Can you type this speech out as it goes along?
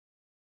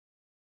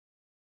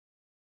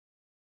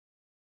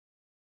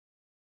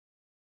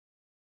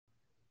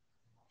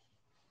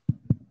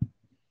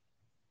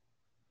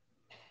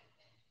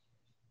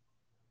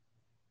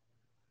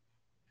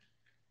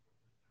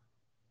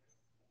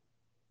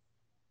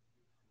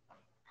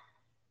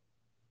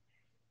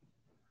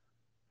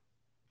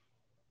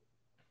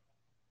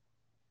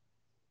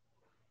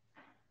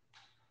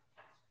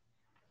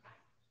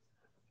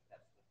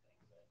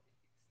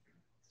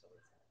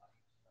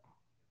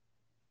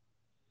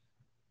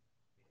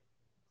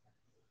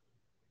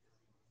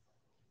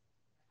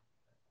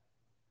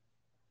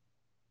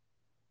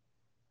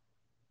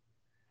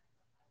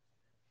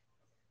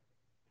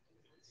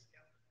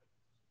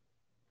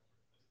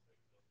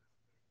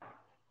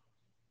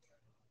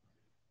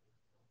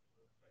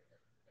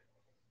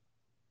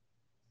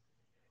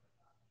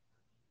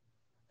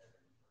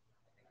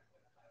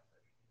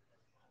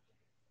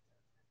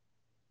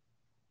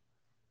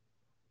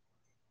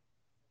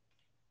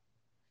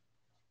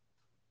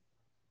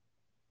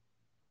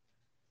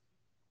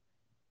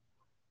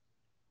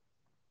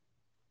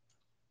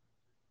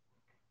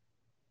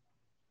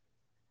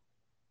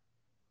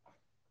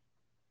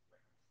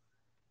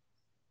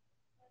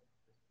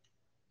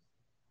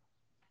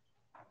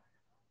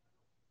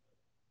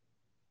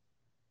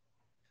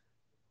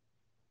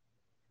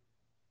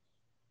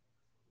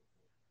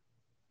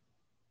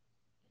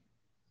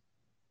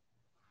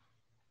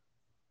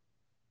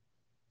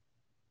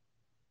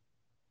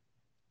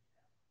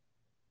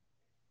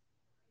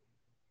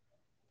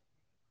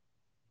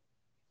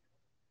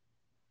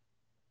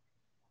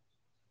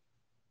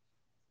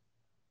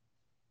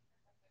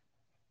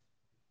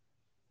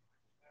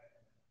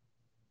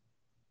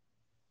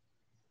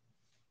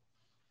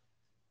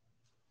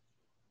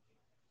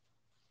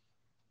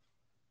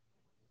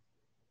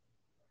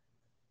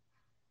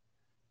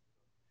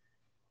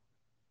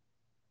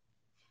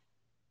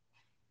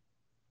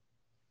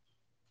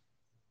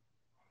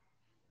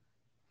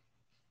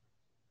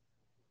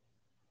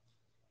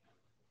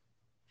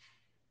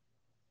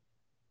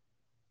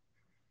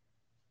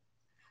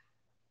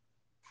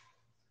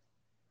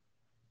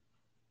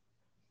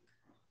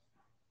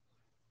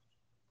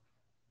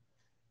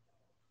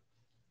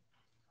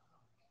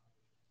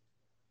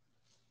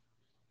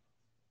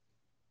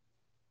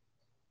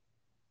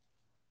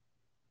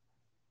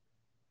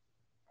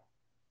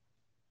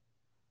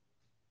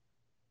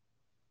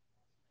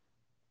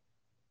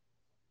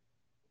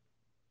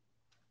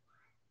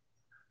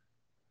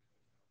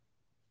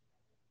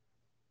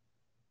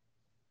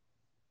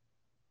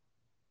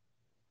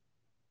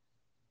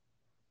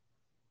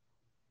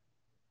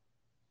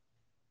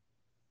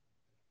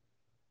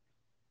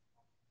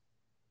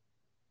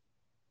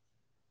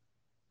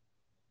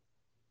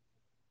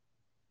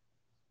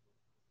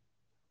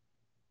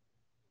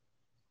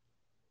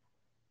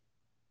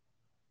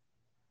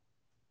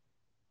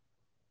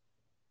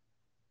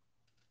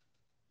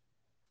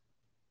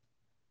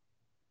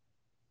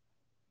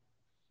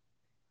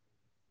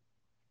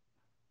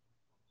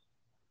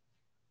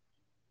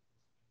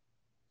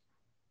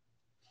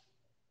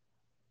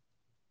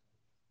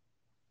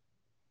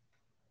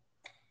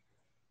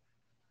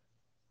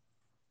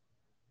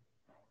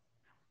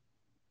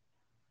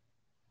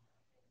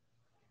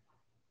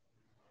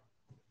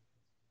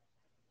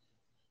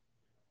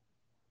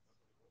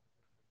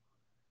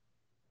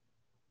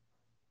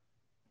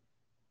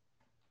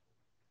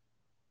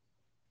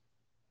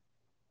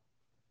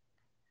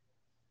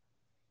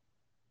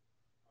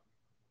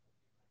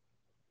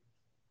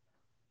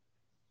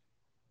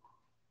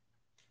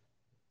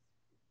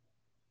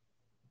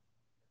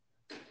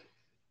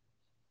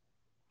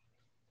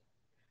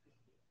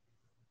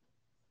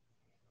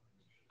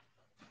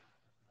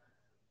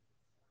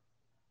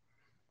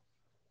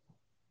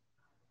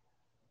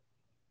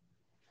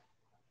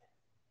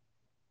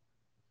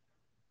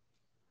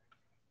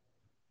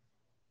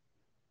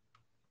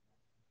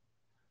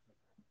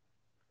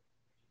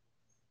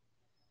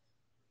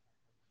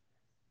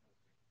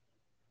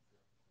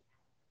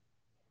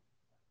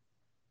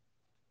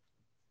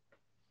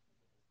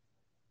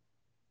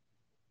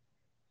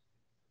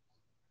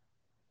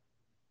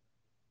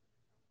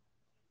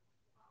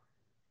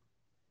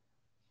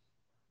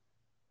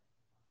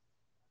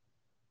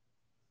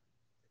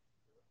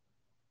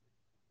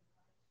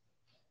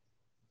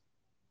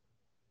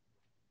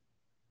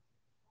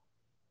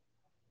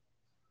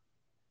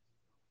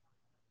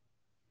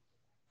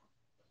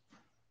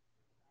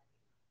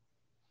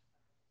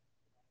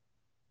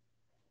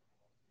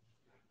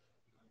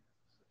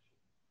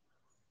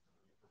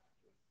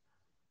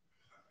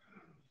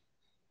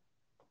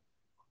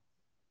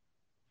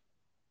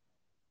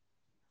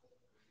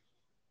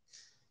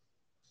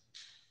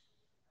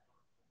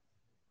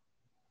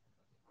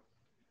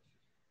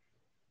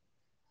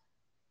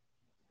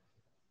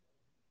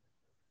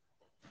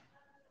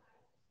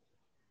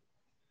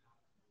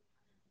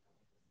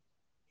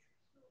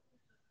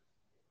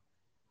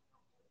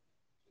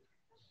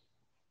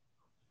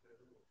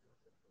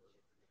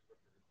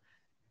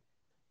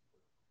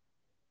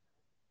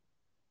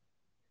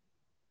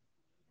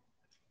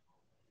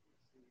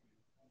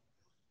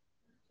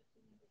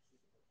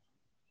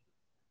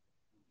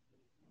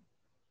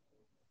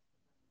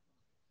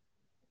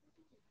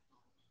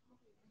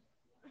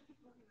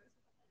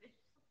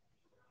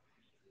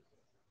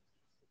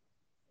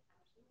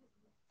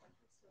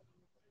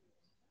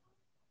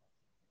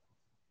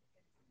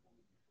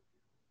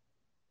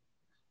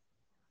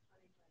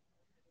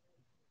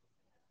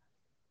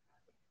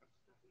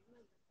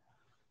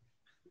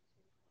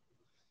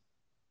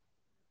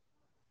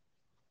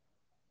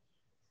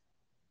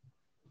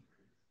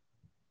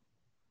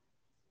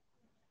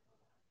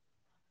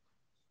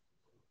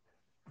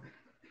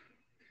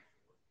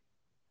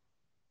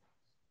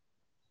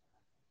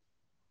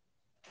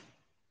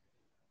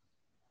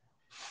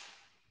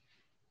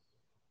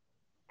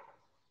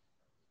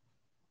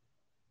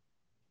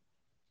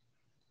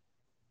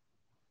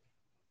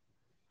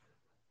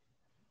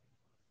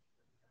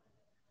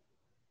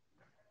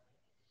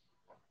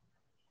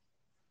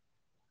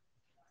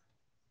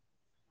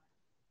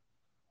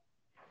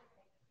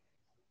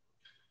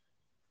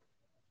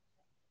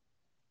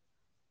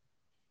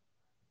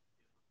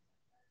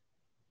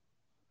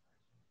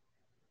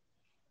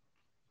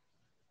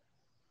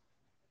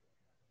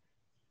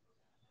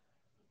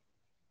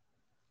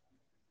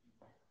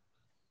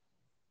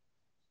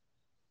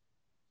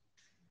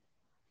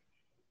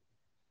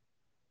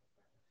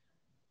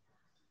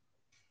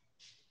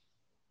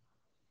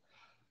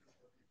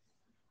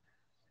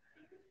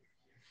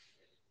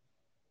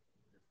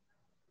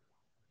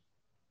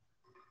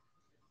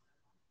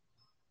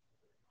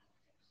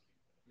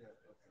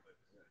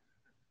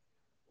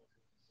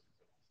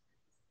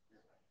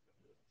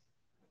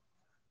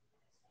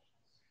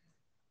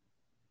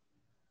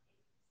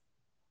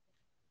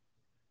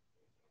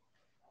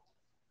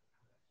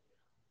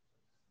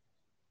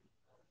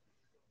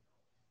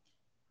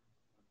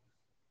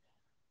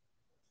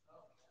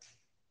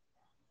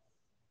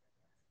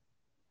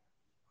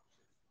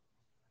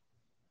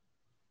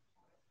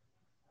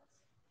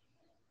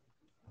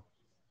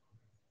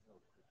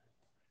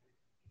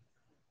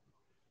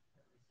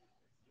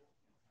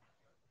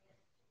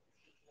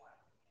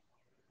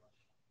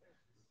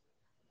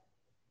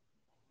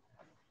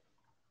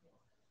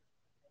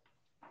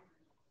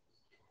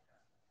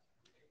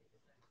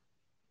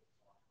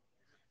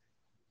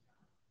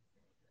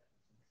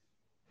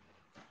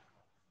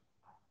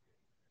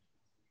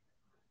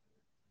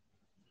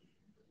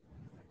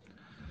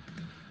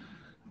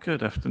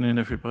Good afternoon,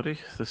 everybody.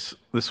 This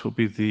will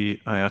be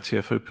the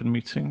IRTF Open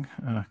meeting.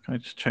 Can I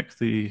just check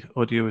the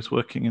audio is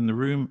working in the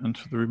room and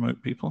for the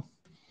remote people?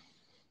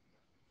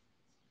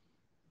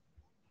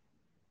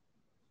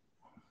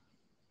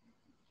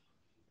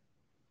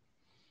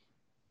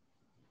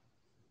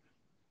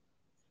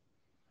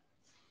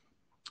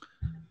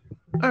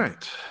 All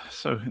right,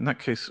 so in that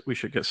case, we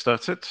should get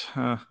started.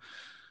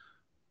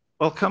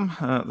 Welcome.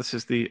 This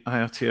is the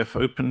IRTF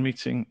Open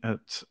meeting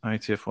at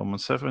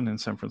IETF117 in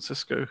San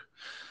Francisco.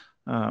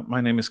 My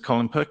name is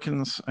Colin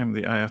Perkins. I'm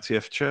the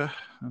IRTF chair,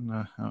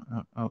 and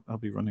I'll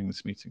be running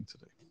this meeting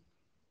today.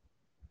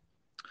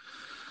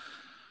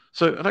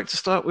 So I'd like to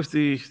start with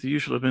the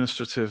usual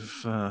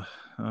administrative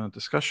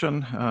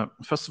discussion.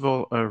 First of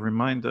all, a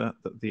reminder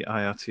that the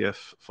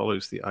IRTF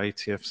follows the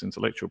IETF's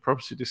intellectual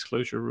property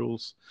disclosure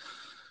rules.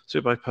 So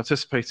by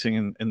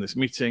participating in this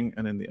meeting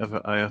and in the other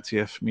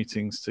IRTF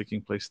meetings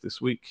taking place this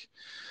week,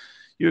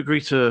 you agree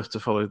to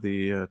follow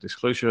the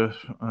disclosure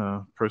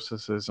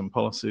processes and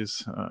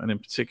policies, and in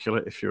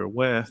particular, if you're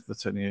aware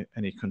that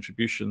any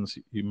contributions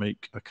you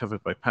make are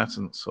covered by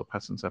patents or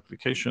patent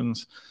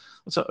applications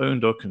that are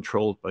owned or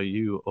controlled by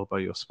you or by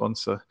your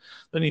sponsor,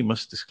 then you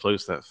must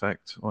disclose that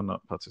fact or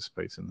not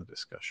participate in the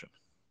discussion.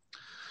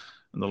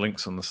 And the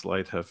links on the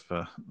slide have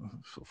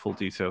full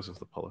details of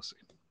the policy.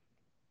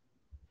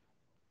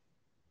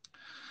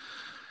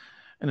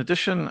 In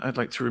addition, I'd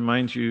like to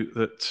remind you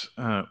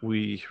that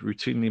we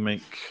routinely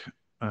make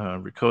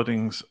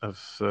recordings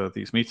of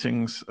these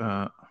meetings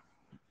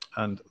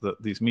and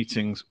that these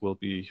meetings will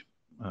be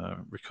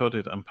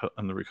recorded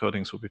and the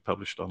recordings will be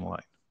published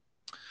online.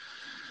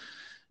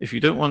 If you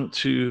don't want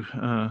to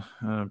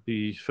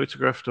be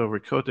photographed or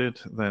recorded,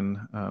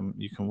 then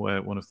you can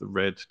wear one of the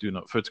red Do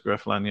Not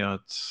Photograph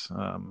lanyards.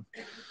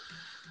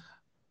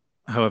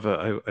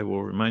 However, I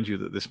will remind you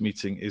that this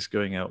meeting is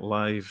going out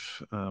live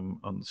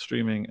on the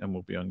streaming and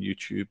will be on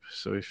YouTube.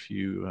 So if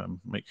you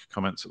make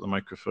comments at the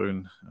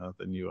microphone,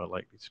 then you are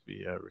likely to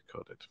be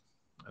recorded.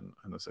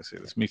 And as I say,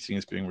 this meeting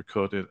is being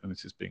recorded and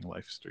it is being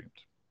live streamed.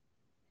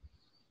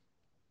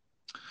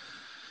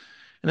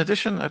 In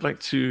addition, I'd like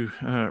to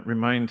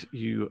remind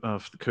you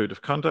of the code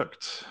of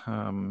conduct.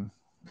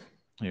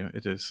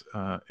 It is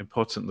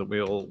important that we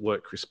all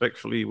work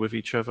respectfully with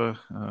each other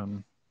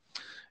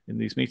in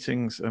these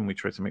meetings, and we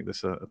try to make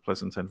this a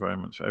pleasant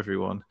environment for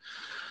everyone.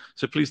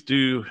 So please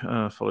do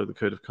follow the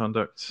code of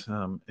conduct.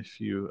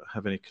 If you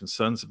have any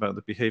concerns about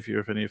the behavior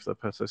of any of the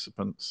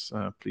participants,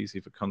 please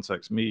either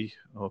contact me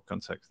or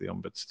contact the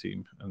Ombuds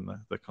team, and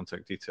the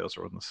contact details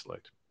are on the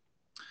slide.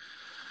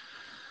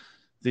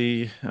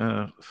 The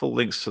full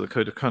links to the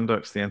code of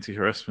conduct, the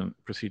anti-harassment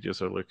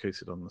procedures are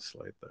located on the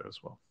slide there as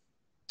well.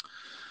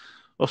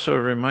 Also,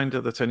 a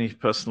reminder that any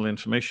personal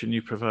information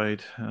you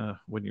provide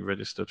when you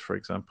registered, for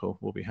example,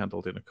 will be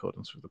handled in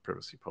accordance with the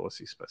privacy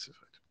policy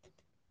specified.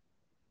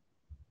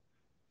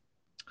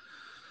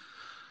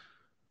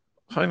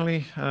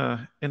 Finally,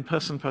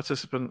 in-person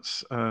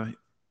participants,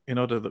 in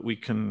order that we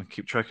can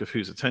keep track of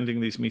who's attending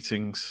these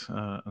meetings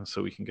and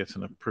so we can get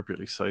an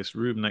appropriately sized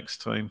room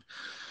next time,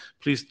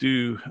 please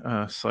do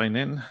sign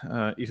in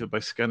either by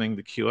scanning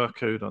the QR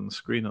code on the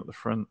screen at the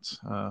front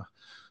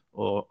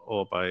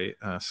or by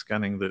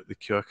scanning the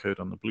QR code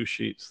on the blue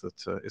sheet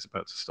that is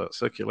about to start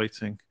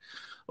circulating,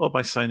 or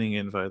by signing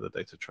in via the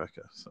data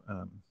tracker. So,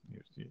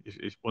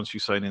 once you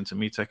sign into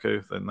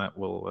MeetEcho, then that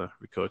will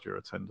record your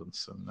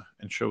attendance and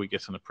ensure we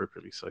get an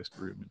appropriately sized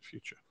room in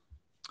future.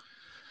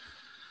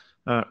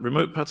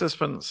 Remote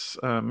participants,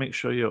 make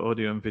sure your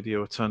audio and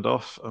video are turned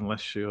off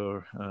unless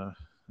you're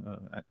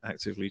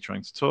actively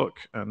trying to talk,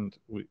 and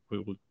we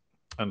will.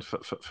 And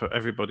for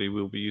everybody,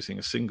 we'll be using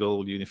a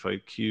single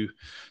unified queue.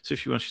 So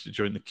if you want to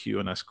join the queue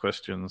and ask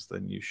questions,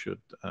 then you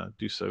should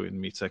do so in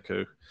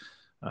MeetEcho,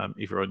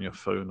 either on your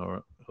phone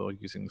or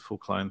using the full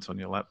client on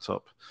your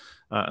laptop.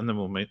 And then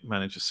we'll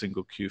manage a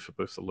single queue for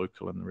both the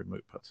local and the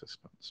remote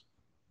participants.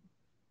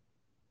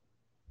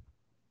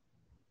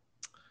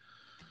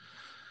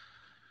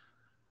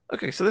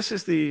 Okay, so this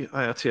is the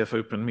IRTF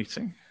Open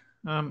meeting.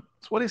 So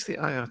what is the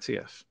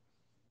IRTF?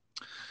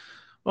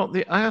 Well,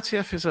 the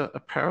IRTF is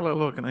a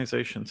parallel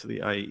organization to the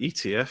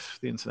IETF,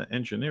 the Internet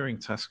Engineering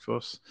Task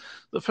Force,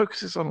 that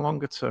focuses on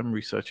longer-term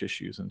research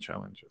issues and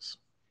challenges.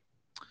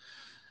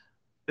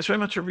 It's very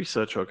much a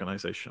research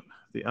organization.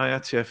 The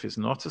IRTF is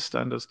not a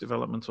standards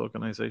development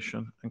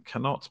organization and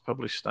cannot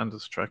publish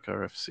standards track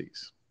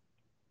RFCs.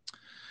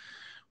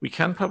 We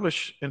can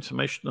publish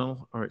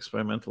informational or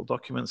experimental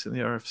documents in the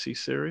RFC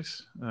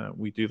series.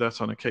 We do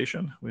that on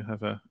occasion. We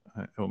have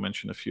I will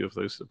mention a few of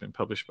those that have been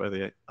published by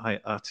the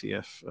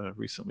IRTF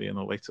recently in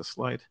a later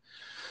slide.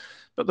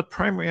 But the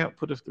primary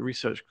output of the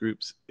research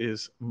groups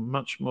is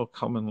much more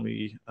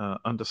commonly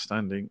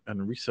understanding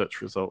and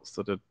research results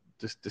that are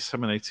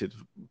disseminated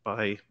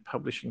by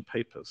publishing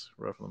papers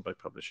rather than by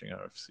publishing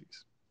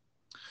RFCs.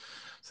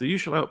 So the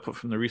usual output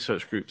from the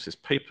research groups is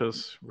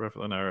papers rather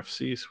than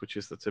RFCs, which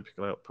is the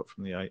typical output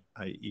from the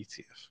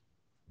IETF.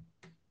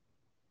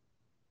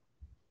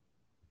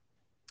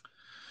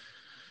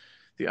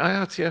 The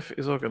IRTF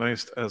is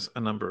organized as a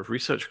number of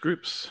research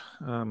groups.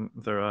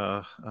 There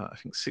are, I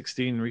think,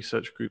 16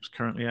 research groups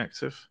currently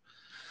active.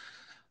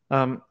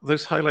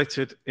 Those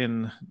highlighted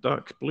in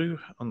dark blue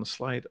on the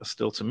slide are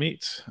still to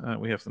meet.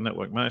 We have the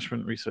Network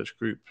Management Research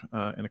Group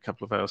in a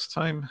couple of hours'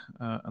 time,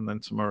 and then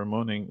tomorrow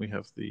morning we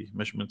have the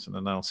Measurement and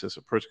Analysis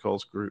of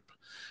Protocols Group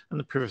and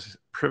the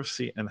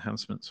Privacy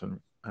Enhancements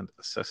and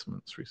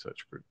Assessments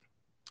Research Group.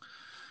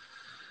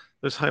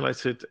 Those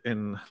highlighted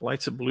in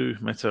lighter blue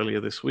met earlier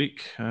this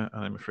week.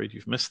 I'm afraid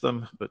you've missed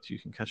them, but you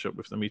can catch up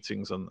with the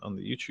meetings on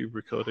the YouTube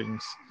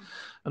recordings.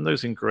 And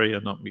those in gray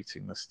are not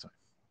meeting this time.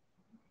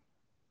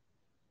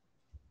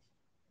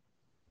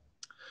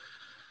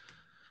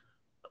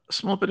 A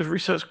small bit of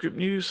research group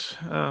news.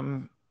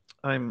 I'm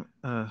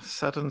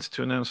saddened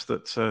to announce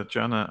that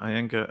Jana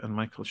Iyengar and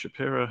Michael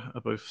Shapiro are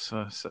both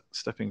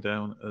stepping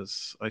down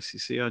as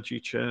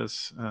ICCRG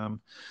chairs.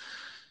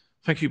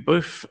 Thank you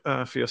both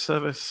for your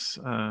service.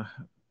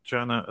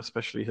 Jana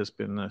especially has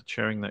been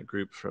chairing that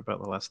group for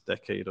about the last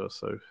decade or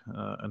so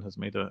and has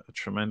made a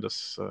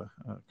tremendous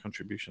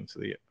contribution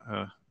to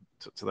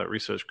that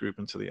research group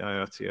and to the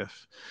IRTF.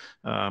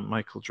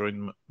 Michael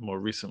joined more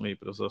recently,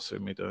 but has also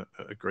made a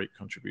great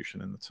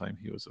contribution in the time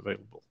he was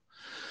available.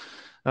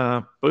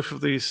 Both of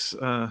these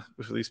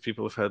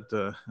people have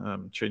had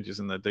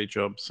changes in their day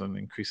jobs and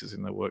increases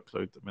in their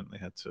workload that meant they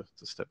had to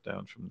step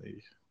down from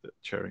the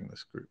chairing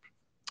this group.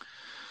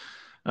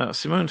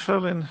 Simone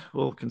Ferlin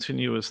will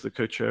continue as the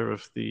co-chair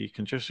of the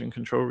Congestion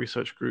Control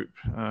Research Group,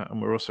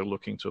 and we're also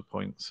looking to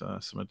appoint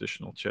some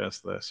additional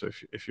chairs there. So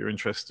if you're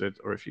interested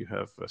or if you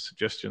have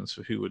suggestions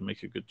for who would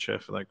make a good chair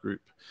for that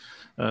group,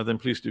 then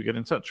please do get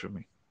in touch with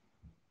me.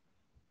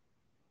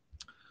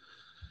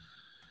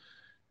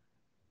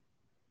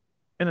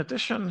 In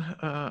addition,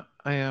 I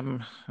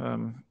am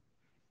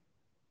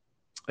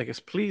I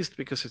guess pleased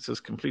because it has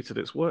completed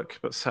its work,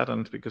 but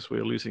saddened because we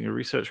are losing a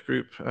research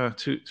group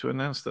to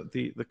announce that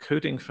the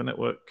coding for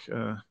network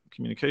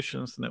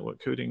communications, the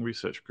network coding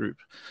research group,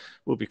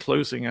 will be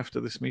closing after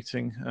this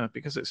meeting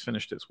because it's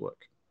finished its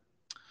work.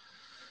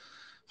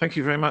 Thank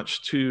you very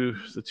much to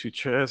the two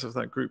chairs of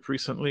that group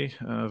recently,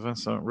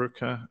 Vincent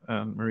Roca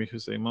and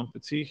Marie-José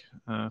Montpetit,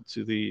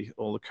 to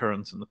all the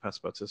current and the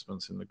past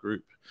participants in the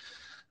group.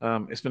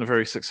 It's been a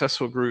very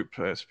successful group.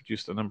 It's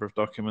produced a number of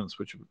documents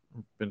which have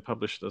been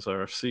published as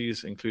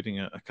RFCs, including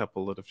a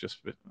couple that have just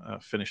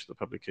finished the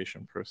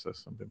publication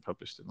process and been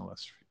published in the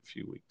last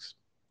few weeks.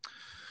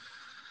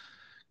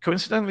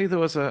 Coincidentally, there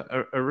was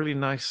a really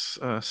nice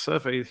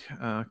survey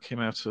came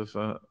out of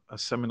a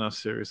seminar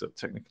series at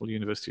Technical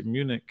University of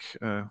Munich,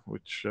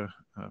 which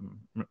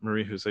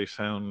Marie-José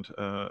found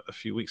a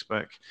few weeks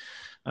back,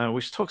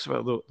 which talks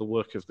about the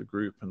work of the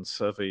group and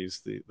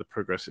surveys the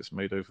progress it's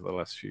made over the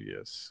last few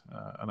years.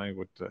 And I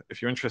would,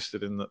 if you're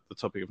interested in the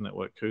topic of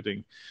network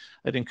coding,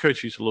 I'd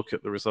encourage you to look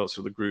at the results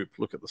of the group,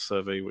 look at the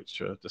survey,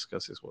 which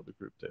discusses what the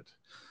group did.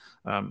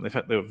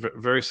 They were a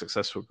very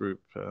successful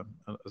group.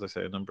 As I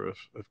say, a number of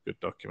good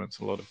documents,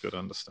 a lot of good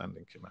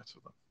understanding came out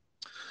of them.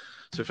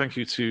 So thank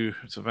you to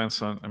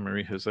Vincent and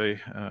Marie-José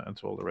and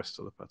to all the rest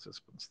of the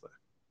participants there.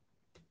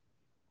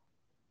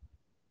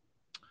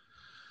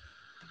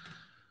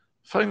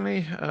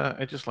 Finally,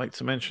 I'd just like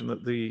to mention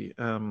that the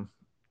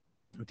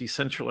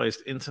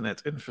Decentralized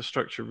Internet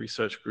Infrastructure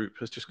Research Group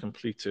has just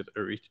completed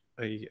a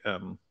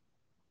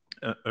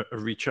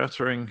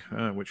rechartering,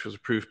 which was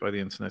approved by the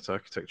Internet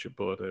Architecture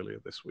Board earlier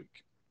this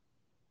week.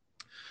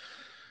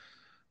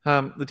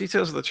 The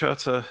details of the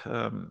charter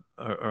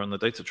are on the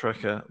data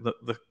tracker.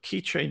 The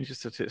key change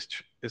is that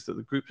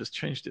the group has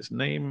changed its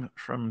name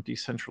from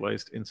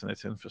Decentralized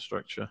Internet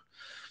Infrastructure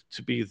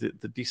to be the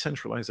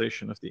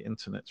Decentralization of the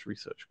Internet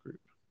Research Group.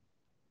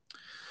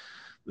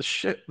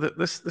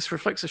 This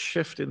reflects a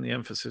shift in the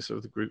emphasis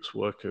of the group's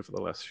work over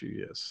the last few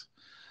years.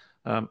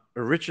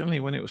 Originally,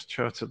 when it was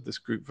chartered, this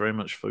group very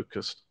much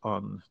focused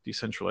on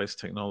decentralized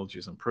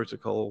technologies and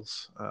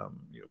protocols,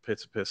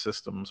 peer-to-peer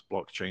systems,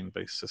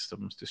 blockchain-based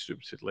systems,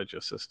 distributed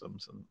ledger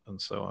systems, and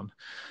so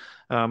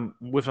on,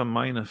 with a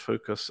minor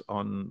focus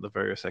on the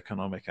various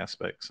economic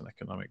aspects and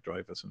economic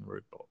drivers and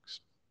roadblocks.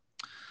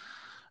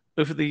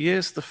 Over the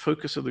years, the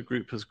focus of the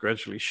group has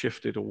gradually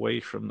shifted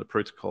away from the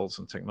protocols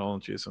and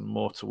technologies and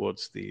more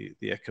towards the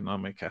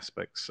economic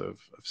aspects of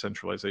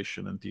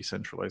centralization and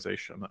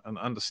decentralization and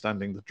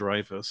understanding the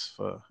drivers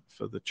for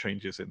the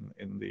changes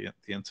in the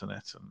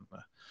internet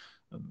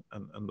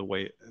and the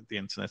way the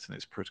internet and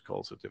its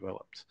protocols have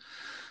developed.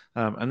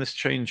 And this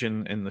change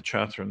in the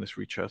charter and this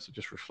recharter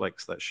just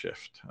reflects that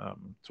shift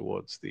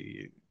towards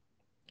the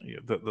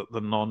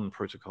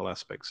non-protocol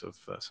aspects of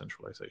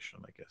centralization,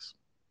 I guess.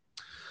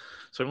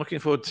 So I'm looking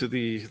forward to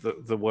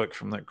the work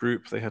from that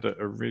group. They had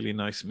a really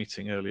nice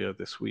meeting earlier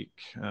this week.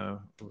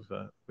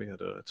 We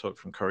had a talk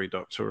from Cory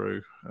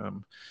Doctorow,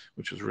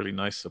 which was really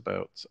nice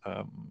about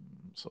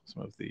some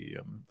of the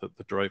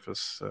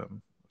drivers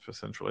for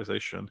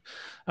centralization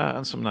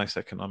and some nice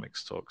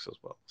economics talks as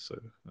well. So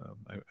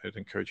I would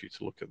encourage you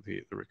to look at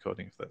the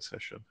recording of that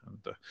session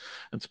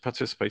and to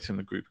participate in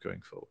the group going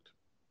forward.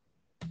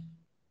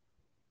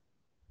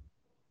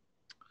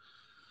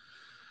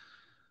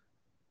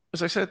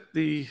 As I said,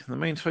 the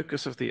main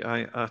focus of the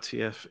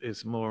IRTF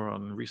is more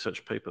on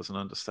research papers and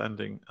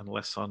understanding and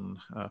less on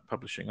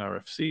publishing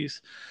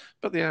RFCs,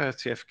 but the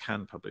IRTF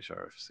can publish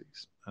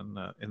RFCs. And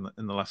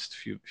in the last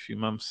few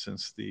months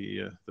since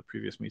the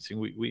previous meeting,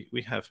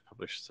 we have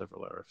published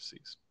several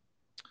RFCs.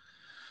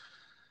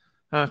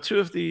 Two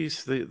of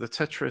these, the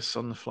Tetris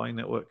on the fly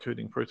network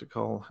coding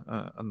protocol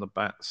and the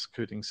BATS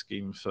coding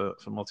scheme for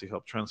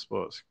multi-hop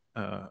transport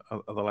are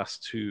the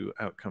last two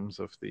outcomes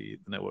of the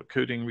network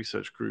coding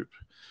research group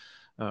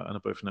and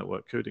are both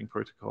network coding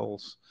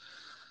protocols.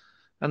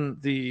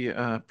 And the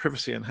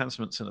Privacy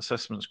Enhancements and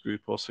Assessments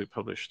group also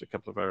published a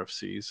couple of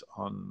RFCs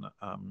on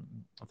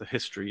the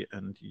history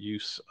and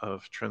use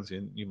of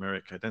transient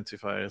numeric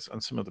identifiers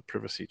and some of the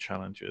privacy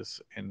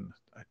challenges in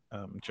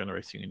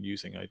generating and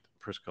using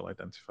protocol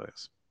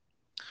identifiers.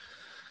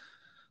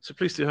 So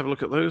please do have a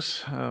look at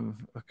those.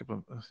 A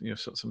couple of,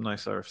 some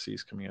nice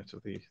RFCs coming out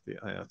of the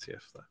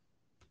IRTF there.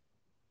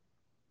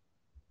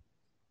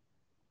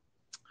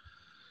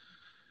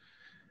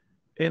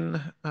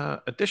 In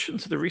addition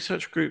to the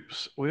research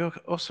groups, we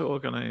also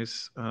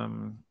organize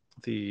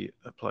the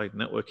Applied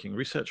Networking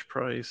Research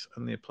Prize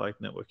and the Applied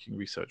Networking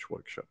Research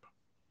Workshop.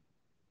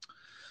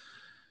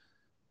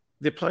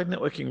 The Applied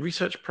Networking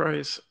Research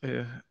Prize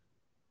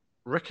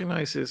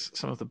recognizes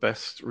some of the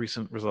best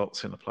recent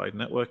results in applied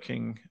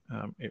networking.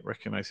 It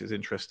recognizes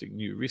interesting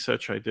new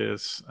research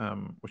ideas,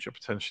 which are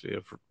potentially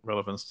of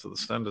relevance to the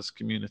standards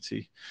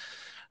community.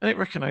 And it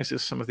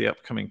recognizes some of the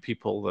upcoming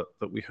people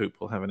that we hope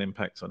will have an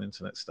impact on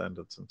internet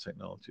standards and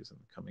technologies in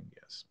the coming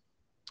years.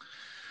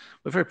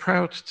 We're very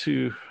proud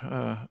to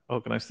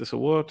organize this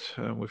award.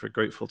 We're very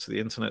grateful to the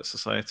Internet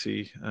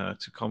Society,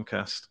 to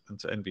Comcast, and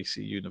to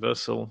NBC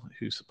Universal,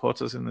 who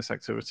support us in this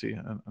activity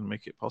and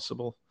make it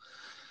possible.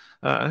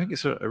 I think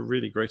it's a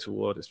really great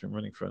award. It's been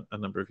running for a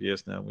number of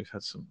years now. We've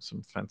had some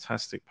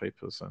fantastic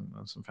papers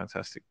and some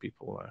fantastic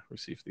people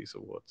receive these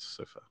awards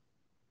so far.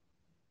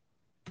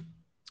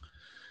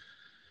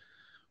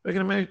 We're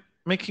going to be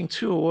making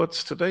two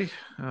awards today.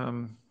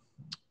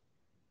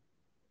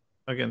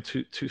 Again,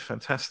 two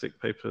fantastic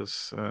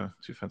papers,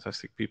 two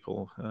fantastic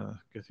people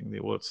getting the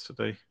awards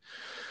today.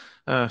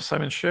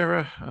 Simon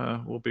Scherer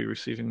will be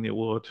receiving the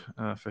award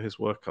for his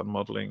work on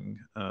modeling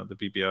the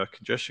BBR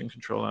congestion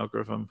control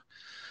algorithm,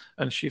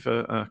 and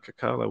Shiva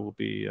Kakala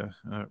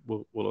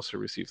will also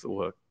receive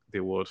the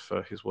award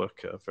for his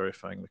work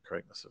verifying the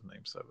correctness of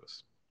name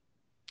servers.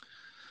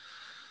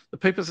 The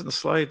papers and the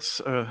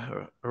slides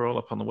are all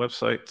up on the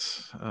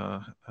website,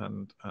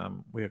 and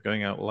we are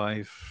going out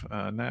live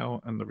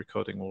now, and the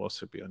recording will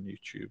also be on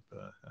YouTube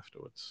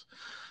afterwards.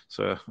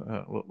 So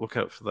look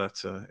out for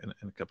that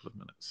in a couple of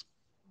minutes.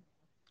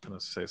 And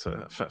as I say, it's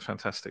a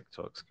fantastic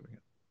talks coming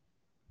up.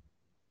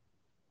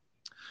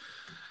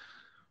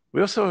 We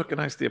also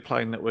organized the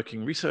Applied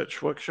Networking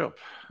Research Workshop.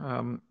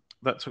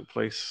 That took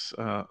place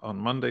on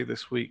Monday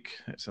this week.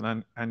 It's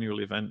an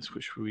annual event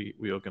which we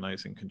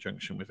organize in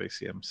conjunction with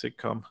ACM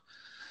SIGCOM.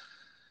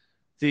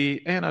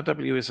 The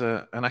ANRW is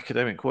an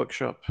academic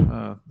workshop.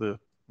 The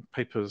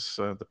papers,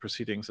 the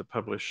proceedings are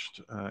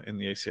published in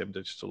the ACM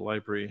Digital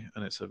Library,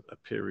 and it's a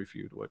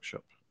peer-reviewed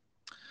workshop.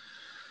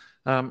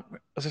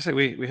 As I say,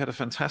 we had a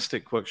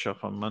fantastic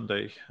workshop on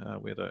Monday.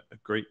 We had a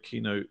great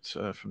keynote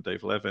from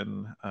Dave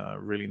Levin, a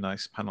really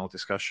nice panel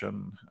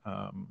discussion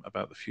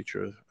about the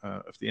future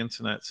of the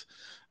internet,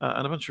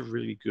 and a bunch of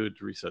really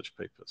good research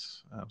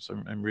papers. So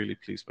I'm really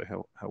pleased by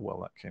how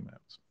well that came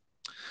out.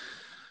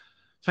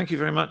 Thank you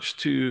very much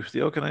to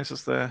the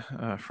organizers there,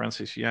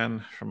 Francis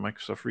Yan from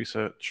Microsoft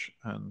Research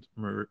and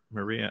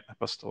Maria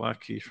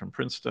Apostolaki from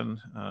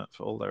Princeton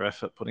for all their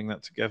effort putting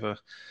that together.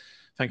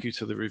 Thank you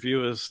to the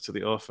reviewers, to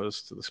the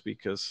authors, to the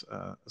speakers.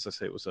 As I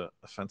say, it was a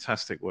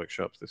fantastic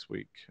workshop this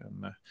week.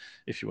 And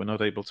if you were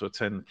not able to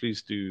attend,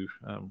 please do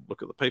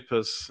look at the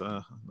papers.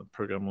 The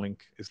program link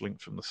is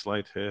linked from the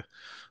slide here,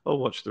 or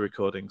watch the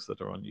recordings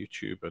that are on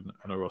YouTube and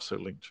are also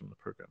linked from the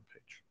program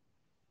page.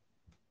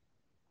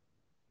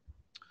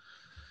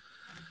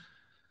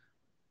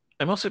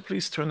 I'm also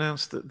pleased to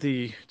announce that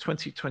the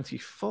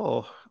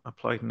 2024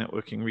 Applied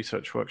Networking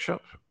Research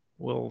Workshop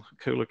will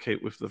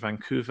co-locate with the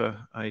Vancouver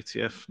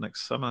IETF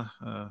next summer,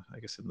 I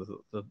guess in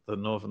the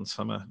northern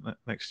summer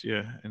next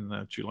year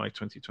in July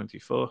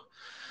 2024.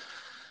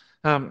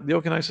 The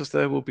organizers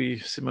there will be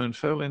Simone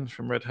Ferlin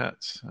from Red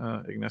Hat,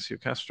 Ignacio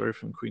Castro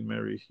from Queen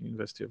Mary,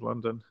 University of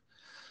London.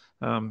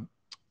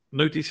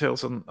 No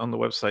details on the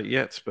website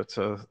yet, but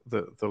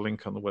the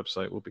link on the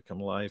website will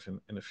become live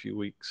in a few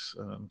weeks.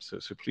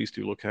 So please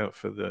do look out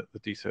for the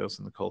details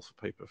and the call for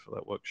paper for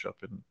that workshop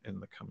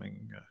in the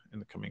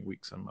coming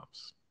weeks and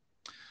months.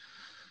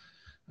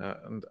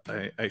 And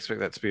I expect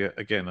that to be,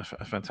 again,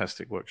 a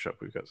fantastic workshop.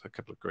 We've got a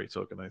couple of great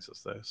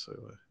organizers there, so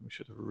we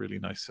should have a really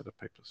nice set of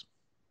papers.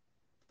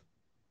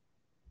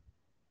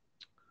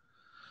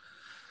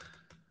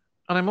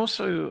 And I'm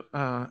also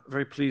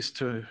very pleased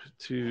to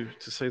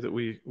say that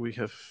we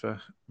have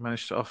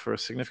managed to offer a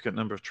significant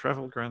number of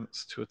travel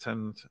grants to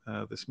attend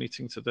this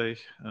meeting today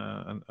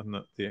and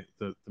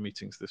the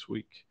meetings this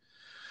week.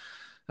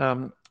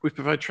 We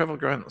provide travel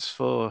grants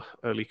for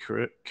early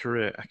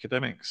career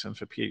academics and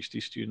for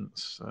PhD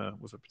students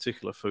with a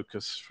particular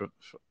focus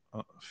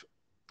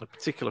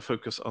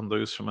on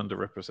those from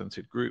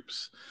underrepresented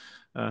groups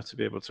to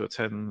be able to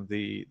attend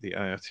the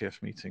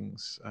IRTF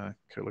meetings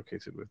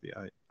co-located with the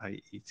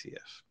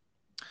IETF.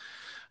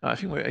 I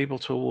think we're able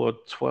to award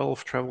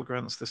 12 travel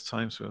grants this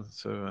time, so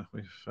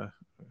we've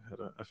had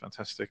a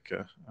fantastic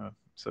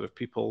set of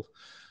people,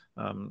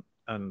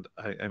 and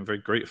I am very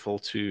grateful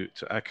to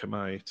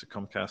Akamai, to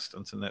Comcast,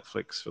 and to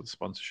Netflix for the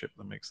sponsorship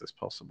that makes this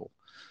possible.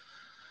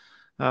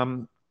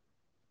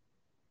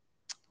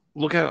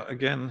 Look out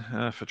again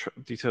for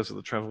details of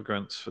the travel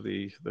grants for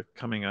the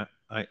coming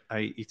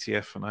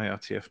IETF and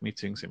IRTF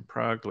meetings in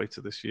Prague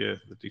later this year.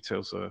 The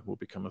details will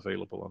become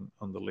available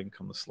on the link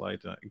on the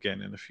slide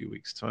again in a few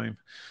weeks' time.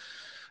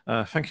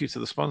 Thank you to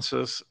the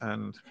sponsors,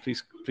 and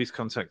please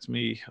contact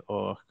me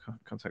or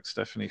contact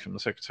Stephanie from the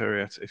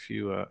Secretariat if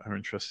you are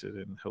interested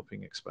in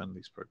helping expand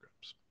these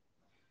programs.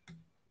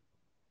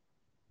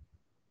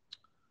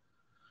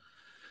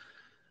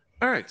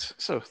 All right,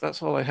 so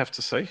that's all I have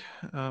to say.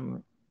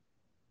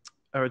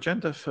 Our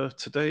agenda for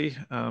today,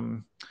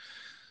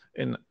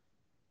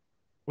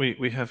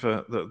 we have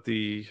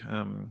the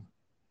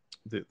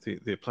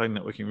Applied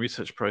Networking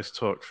Research Prize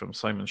talk from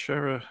Simon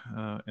Scherer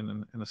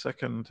in a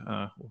second.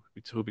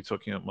 We'll be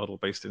talking about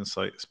model-based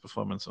insights,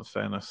 performance and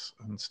fairness,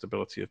 and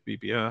stability of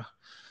BBR.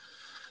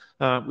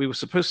 We were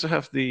supposed to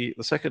have the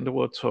second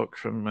award talk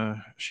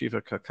from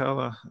Shiva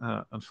Kakala.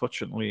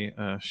 Unfortunately,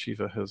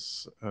 Shiva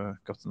has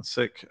gotten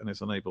sick and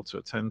is unable to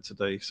attend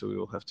today, so we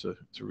will have to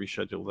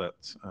reschedule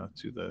that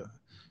to the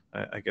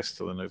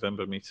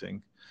November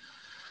meeting.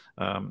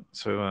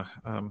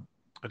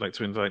 I'd like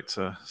to invite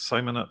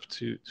Simon up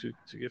to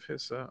give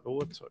his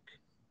award talk.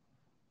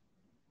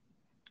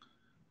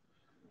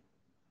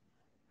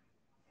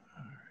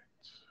 All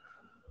right.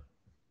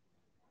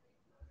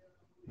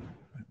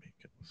 Let me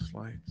get the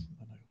slides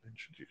and I will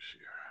introduce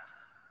you.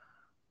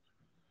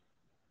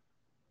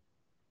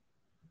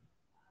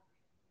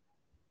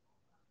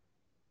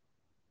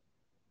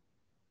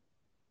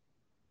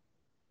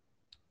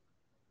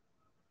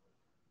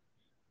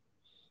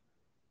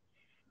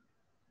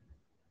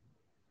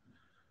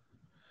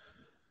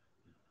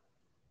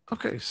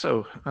 Okay,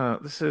 so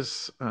this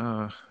is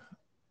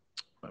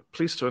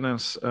pleased to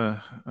announce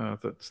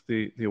that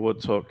the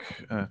award talk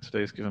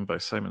today is given by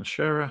Simon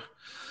Scherer.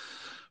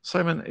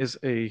 Simon is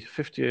a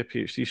fifth-year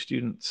PhD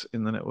student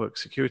in the Network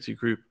Security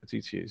Group at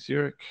ETH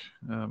Zurich,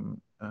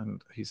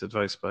 and he's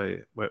advised by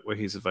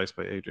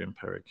Adrian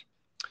Perig.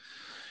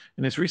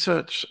 In his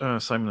research,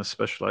 Simon has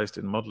specialized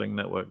in modeling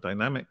network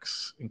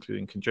dynamics,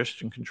 including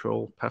congestion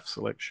control, path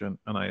selection,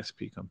 and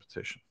ISP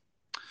computation.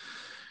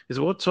 His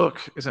award talk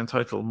is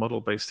entitled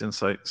Model-Based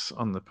Insights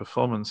on the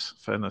Performance,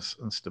 Fairness,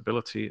 and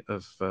Stability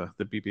of the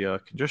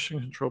BBR Congestion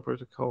Control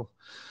Protocol.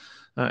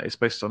 It's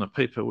based on a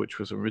paper which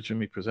was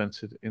originally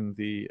presented in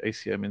the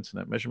ACM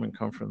Internet Measurement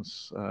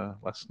Conference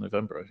last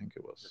November, I think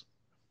it was.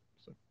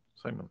 So,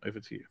 Simon, over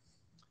to you.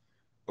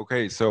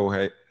 Okay, so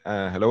hey,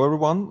 hello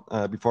everyone.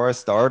 Before I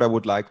start, I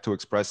would like to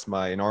express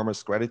my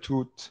enormous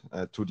gratitude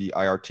to the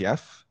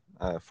IRTF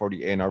for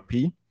the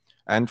ANRP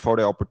and for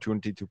the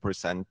opportunity to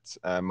present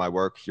my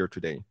work here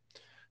today.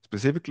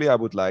 Specifically, I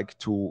would like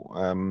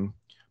to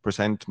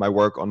present my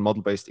work on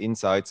model-based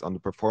insights on the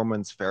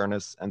performance,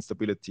 fairness, and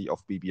stability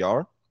of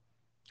BBR.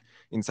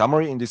 In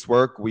summary, in this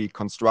work, we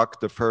construct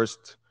the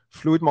first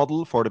fluid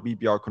model for the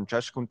BBR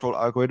congestion control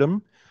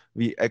algorithm.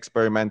 We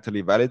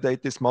experimentally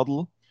validate this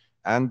model,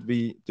 and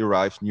we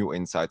derive new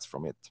insights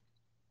from it.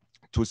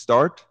 To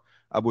start,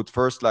 I would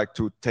first like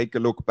to take a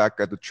look back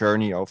at the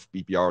journey of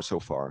BBR so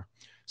far.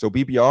 So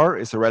BBR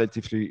is a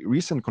relatively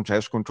recent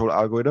congestion control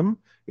algorithm.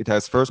 It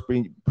has first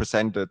been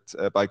presented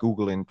by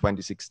Google in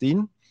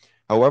 2016.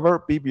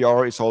 However,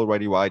 BBR is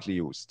already widely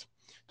used.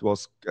 It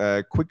was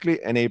quickly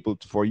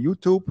enabled for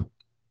YouTube,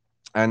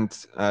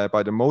 and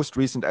by the most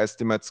recent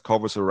estimates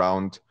covers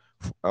around,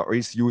 or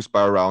is used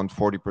by around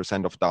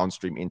 40% of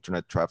downstream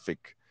internet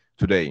traffic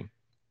today.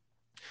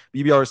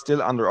 BBR is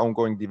still under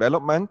ongoing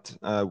development,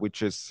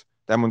 which is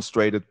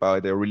demonstrated by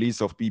the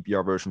release of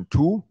BBR version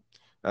 2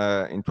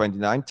 in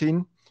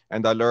 2019.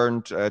 And I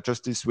learned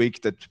just this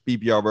week that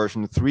BBR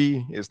version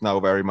 3 is now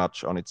very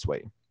much on its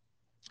way.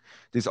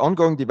 This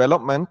ongoing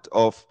development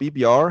of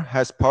BBR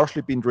has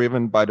partially been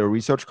driven by the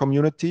research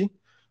community,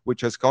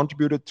 which has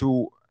contributed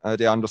to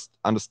the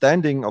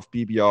understanding of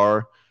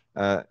BBR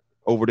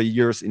over the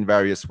years in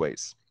various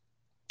ways.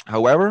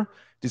 However,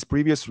 this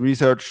previous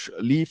research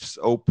leaves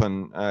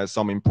open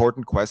some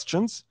important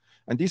questions,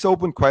 and these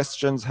open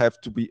questions have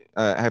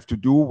to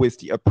do with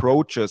the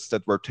approaches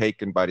that were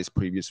taken by this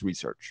previous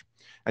research.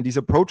 And these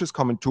approaches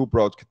come in two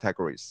broad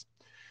categories.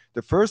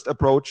 The first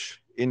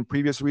approach in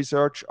previous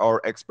research are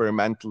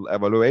experimental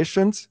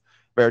evaluations,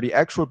 where the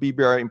actual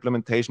BBR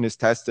implementation is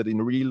tested in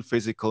real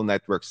physical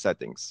network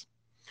settings.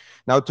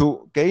 Now,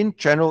 to gain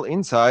general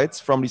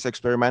insights from these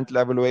experimental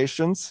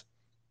evaluations,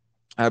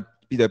 the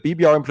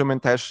BBR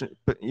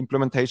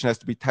implementation has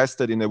to be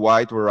tested in a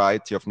wide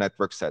variety of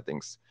network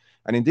settings.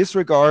 And in this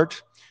regard,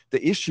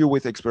 the issue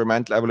with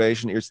experimental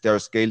evaluation is there are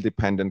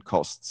scale-dependent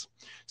costs.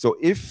 So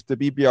if the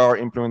BBR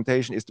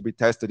implementation is to be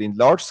tested in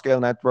large-scale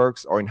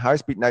networks or in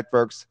high-speed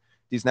networks,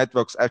 these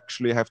networks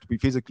actually have to be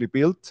physically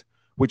built,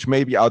 which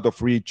may be out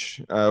of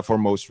reach for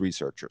most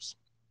researchers.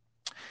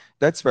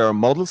 That's where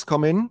models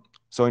come in.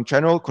 So in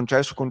general,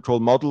 congestion control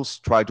models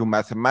try to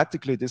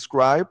mathematically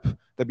describe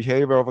the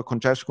behavior of a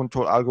congestion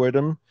control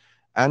algorithm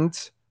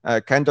and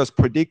can thus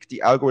predict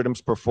the algorithm's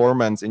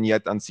performance in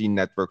yet unseen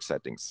network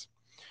settings.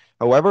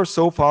 However,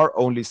 so far,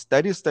 only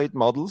steady-state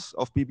models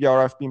of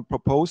BBR have been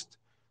proposed,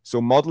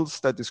 so models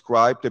that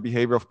describe the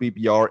behavior of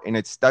BBR in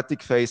its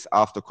static phase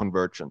after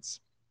convergence.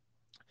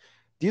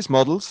 These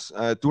models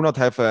do not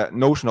have a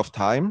notion of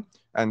time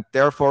and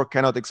therefore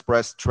cannot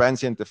express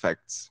transient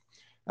effects,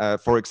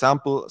 for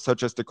example,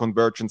 such as the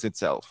convergence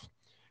itself.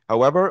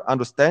 However,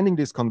 understanding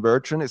this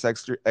convergence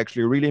is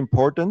actually really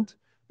important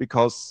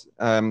because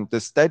the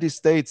steady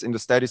states in the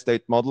steady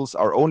state models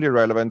are only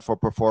relevant for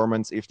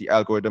performance if the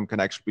algorithm can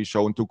actually be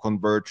shown to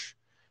converge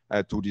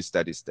to these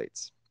steady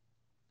states.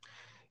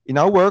 In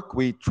our work,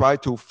 we try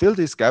to fill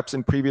these gaps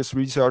in previous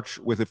research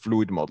with a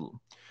fluid model.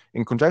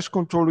 In congestion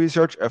control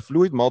research, a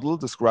fluid model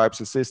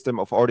describes a system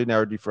of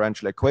ordinary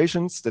differential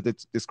equations that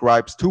it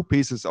describes two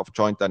pieces of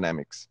joint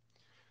dynamics.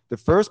 The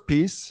first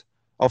piece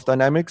of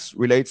dynamics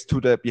relates to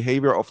the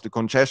behavior of the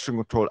congestion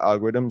control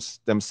algorithms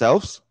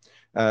themselves,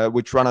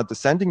 which run at the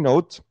sending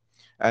node,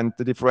 and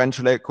the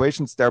differential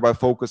equations thereby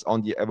focus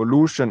on the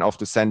evolution of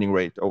the sending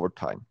rate over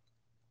time.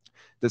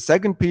 The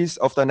second piece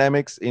of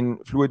dynamics in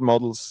fluid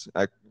models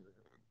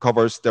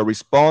covers the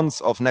response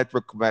of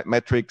network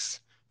metrics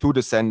to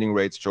the sending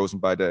rates chosen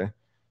by the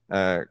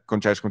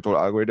congestion control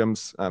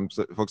algorithms.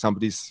 So for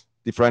example, these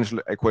differential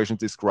equations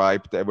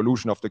describe the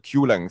evolution of the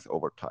queue length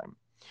over time.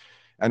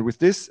 And with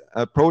this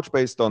approach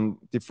based on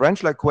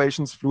differential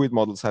equations, fluid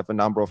models have a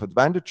number of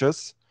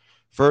advantages.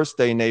 First,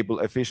 they enable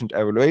efficient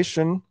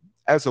evaluation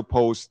as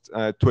opposed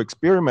to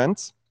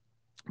experiments,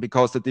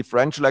 because the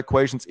differential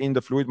equations in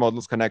the fluid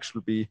models can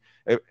actually be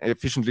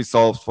efficiently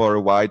solved for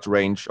a wide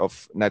range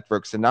of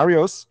network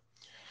scenarios.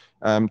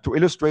 To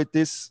illustrate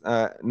this,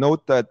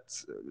 note that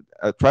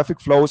traffic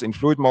flows in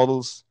fluid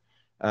models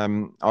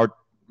are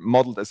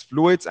modeled as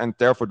fluids and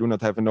therefore do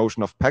not have a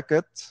notion of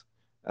packet.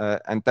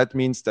 And that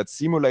means that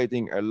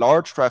simulating a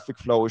large traffic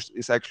flow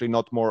is actually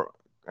not more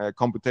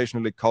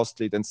computationally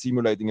costly than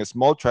simulating a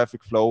small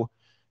traffic flow,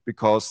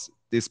 because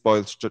this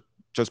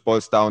just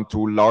boils down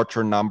to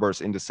larger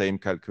numbers in the same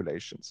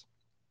calculations.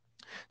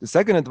 The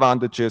second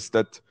advantage is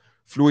that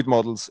fluid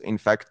models, in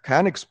fact,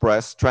 can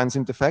express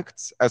transient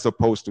effects as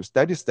opposed to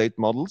steady state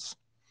models,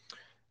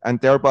 and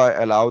thereby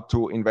allow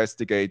to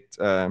investigate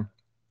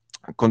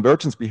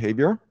convergence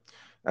behavior.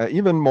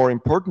 Even more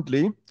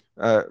importantly,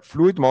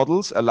 fluid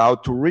models allow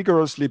to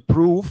rigorously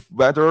prove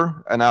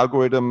whether an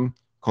algorithm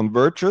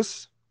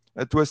converges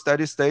to a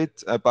steady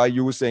state by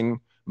using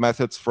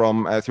methods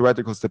from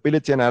theoretical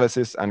stability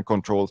analysis and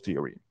control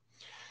theory.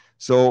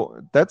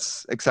 So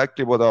that's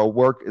exactly what our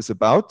work is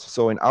about.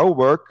 So in our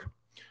work,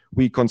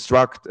 we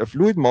construct a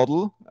fluid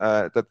model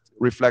that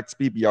reflects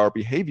BBR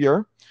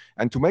behavior.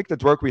 And to make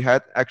that work, we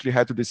actually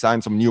had to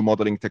design some new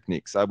modeling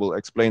techniques. I will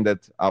explain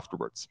that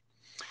afterwards.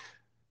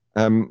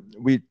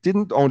 We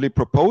didn't only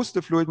propose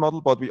the fluid model,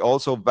 but we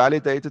also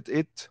validated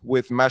it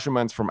with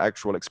measurements from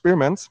actual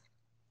experiments.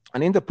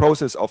 And in the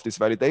process of this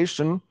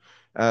validation,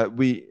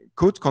 we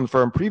could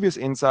confirm previous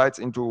insights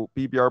into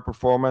BBR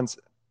performance,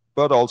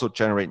 but also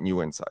generate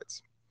new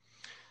insights.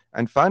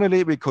 And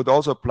finally, we could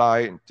also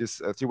apply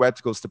this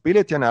theoretical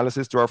stability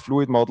analysis to our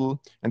fluid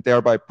model and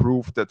thereby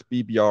prove that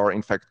BBR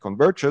in fact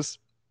converges,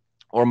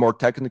 or more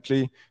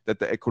technically, that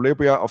the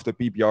equilibria of the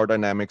BBR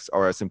dynamics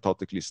are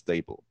asymptotically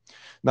stable.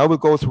 Now we'll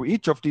go through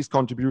each of these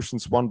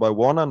contributions one by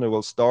one, and I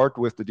will start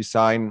with the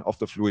design of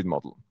the fluid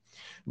model.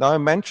 Now I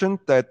mentioned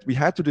that we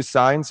had to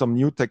design some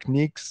new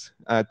techniques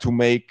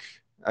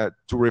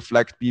to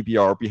reflect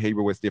BBR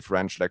behavior with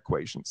differential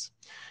equations.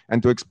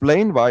 And to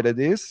explain why that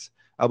is,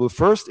 I will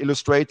first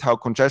illustrate how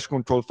congestion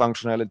control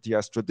functionality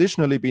has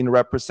traditionally been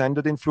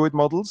represented in fluid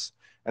models,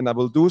 and I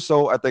will do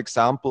so at the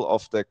example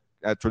of the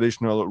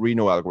traditional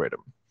Reno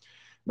algorithm.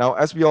 Now,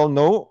 as we all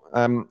know,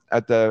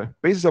 at the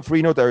basis of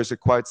Reno, there is a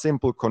quite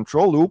simple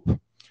control loop.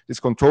 This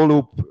control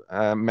loop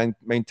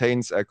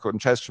maintains a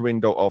congestion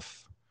window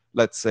of,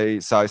 let's say,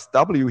 size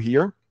W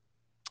here.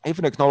 If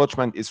an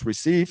acknowledgement is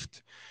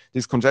received,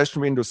 this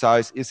congestion window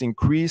size is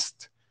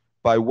increased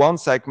by one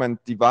segment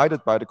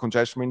divided by the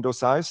congestion window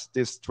size.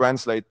 This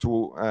translates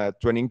to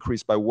an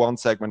increase by one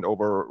segment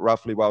over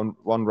roughly one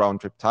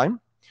round trip time.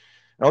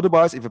 And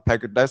otherwise, if a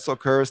packet loss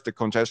occurs, the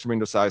congestion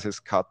window size is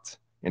cut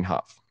in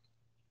half.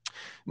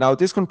 Now,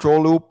 this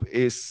control loop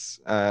is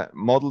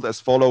modeled as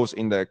follows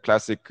in the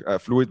classic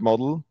fluid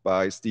model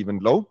by Stephen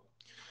Lowe.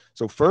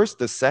 So first,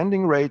 the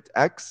sending rate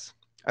x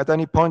at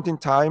any point in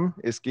time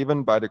is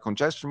given by the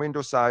congestion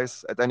window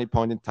size at any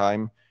point in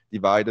time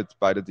divided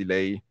by the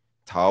delay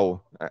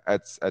tau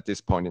at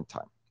this point in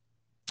time.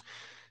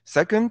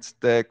 Second,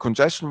 the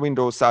congestion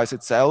window size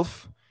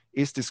itself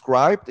is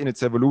described in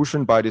its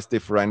evolution by this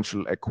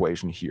differential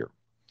equation here.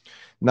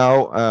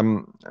 Now,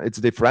 it's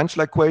a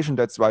differential equation.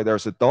 That's why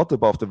there's a dot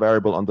above the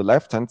variable on the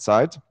left-hand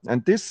side.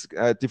 And this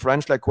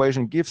differential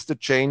equation gives the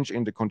change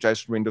in the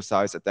congestion window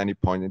size at any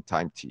point in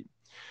time t.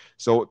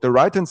 So the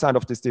right-hand side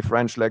of this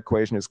differential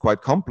equation is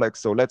quite complex.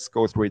 So let's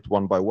go through it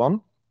one by one.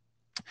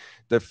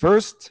 The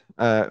first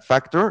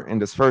factor in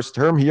this first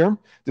term here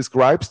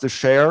describes the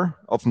share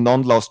of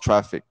non-loss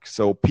traffic.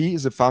 So P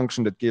is a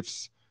function that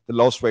gives the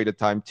loss rate at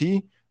time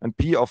t, and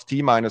P of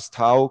t minus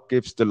tau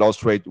gives the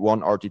loss rate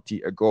 1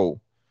 RTT ago.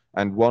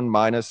 And 1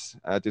 minus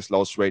this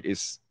loss rate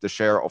is the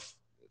share of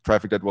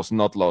traffic that was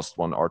not lost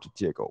 1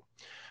 RTT ago.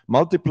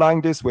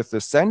 Multiplying this with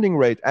the sending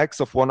rate x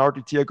of 1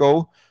 RTT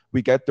ago,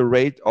 we get the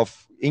rate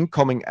of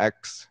incoming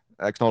x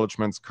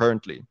acknowledgements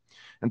currently.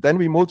 And then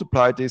we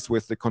multiply this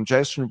with the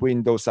congestion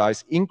window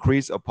size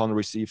increase upon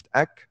received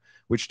ACK,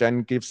 which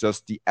then gives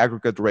us the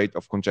aggregate rate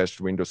of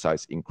congestion window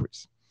size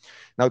increase.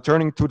 Now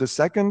turning to the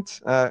second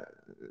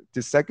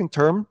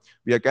term,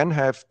 we again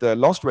have the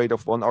loss rate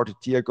of 1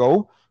 RTT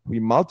ago. We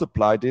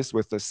multiply this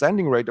with the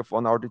sending rate of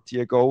 1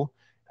 RTT ago,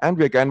 and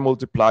we again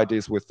multiply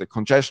this with the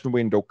congestion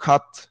window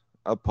cut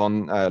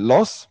upon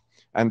loss,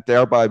 and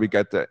thereby we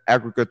get the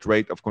aggregate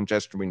rate of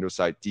congestion window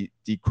size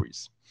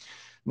decrease.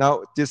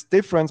 Now, this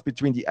difference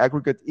between the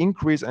aggregate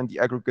increase and the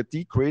aggregate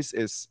decrease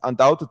is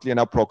undoubtedly an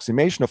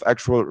approximation of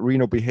actual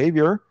Reno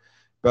behavior,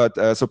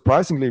 but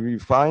surprisingly, we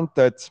find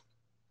that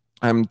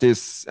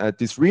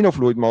this Reno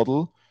fluid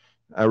model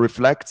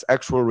reflects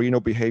actual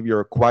Reno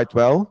behavior quite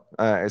well,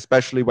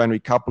 especially when we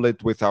couple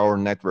it with our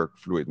network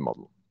fluid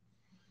model.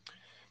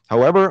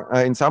 However,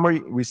 in summary,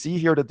 we see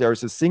here that there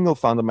is a single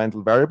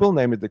fundamental variable,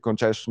 namely the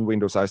congestion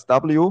window size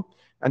W,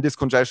 and this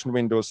congestion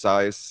window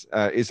size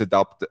is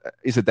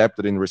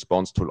adapted in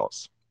response to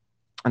loss.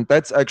 And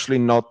that's actually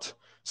not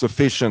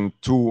sufficient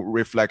to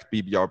reflect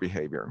BBR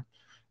behavior.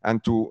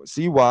 And to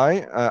see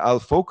why, I'll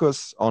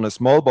focus on a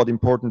small but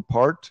important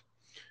part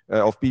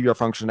of BBR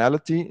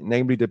functionality,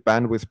 namely the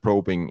bandwidth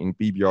probing in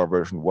BBR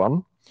version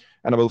 1.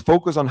 And I will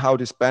focus on how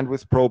this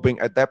bandwidth probing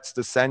adapts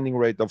the sending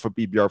rate of a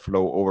BBR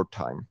flow over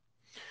time.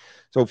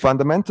 So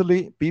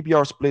fundamentally,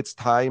 BBR splits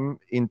time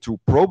into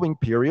probing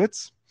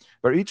periods,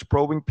 where each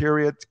probing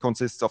period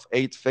consists of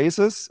 8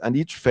 phases, and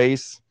each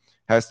phase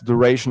has the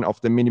duration of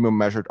the minimum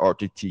measured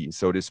RTT,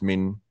 so this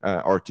min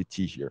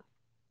RTT here.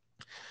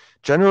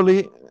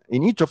 Generally,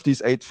 in each of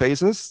these 8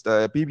 phases,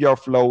 the BBR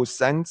flow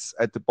sends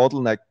at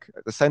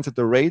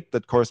the rate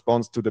that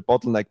corresponds to the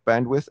bottleneck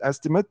bandwidth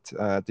estimate,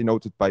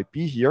 denoted by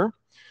P here.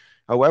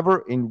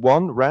 However, in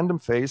one random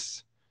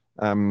phase,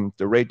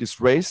 the rate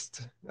is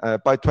raised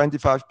by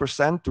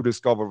 25% to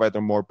discover whether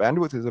more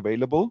bandwidth is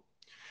available.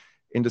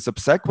 In the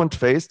subsequent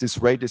phase, this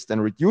rate is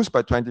then reduced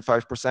by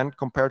 25%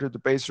 compared to the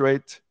base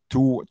rate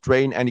to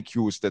drain any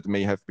queues that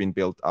may have been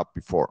built up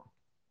before.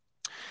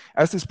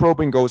 As this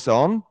probing goes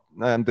on,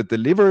 the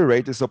delivery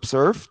rate is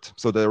observed,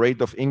 so the rate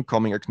of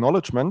incoming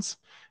acknowledgements,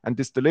 and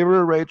this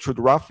delivery rate should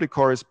roughly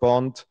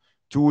correspond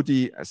to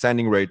the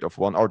sending rate of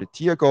 1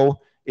 RTT ago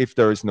if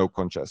there is no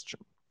congestion.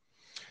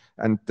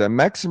 And the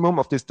maximum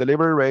of this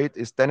delivery rate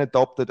is then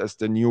adopted as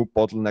the new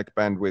bottleneck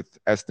bandwidth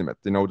estimate,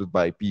 denoted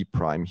by B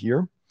prime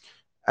here.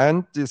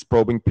 And this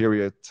probing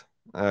process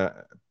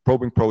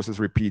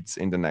repeats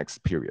in the next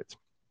period.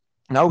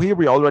 Now here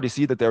we already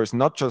see that there is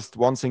not just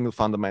one single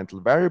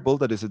fundamental variable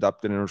that is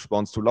adapted in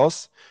response to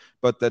loss,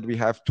 but that we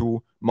have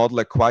to model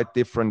a quite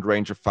different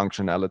range of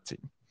functionality.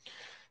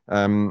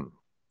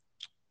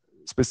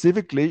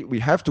 Specifically, we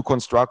have to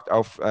construct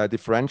our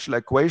differential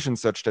equation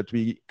such that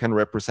we can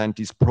represent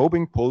these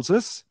probing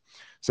pulses,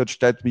 such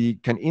that we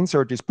can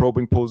insert these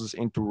probing pulses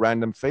into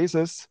random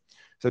phases,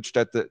 such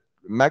that the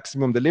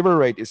maximum delivery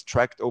rate is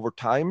tracked over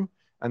time,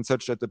 and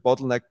such that the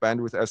bottleneck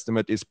bandwidth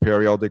estimate is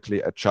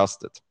periodically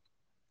adjusted.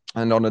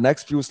 And on the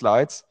next few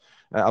slides,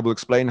 I will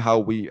explain how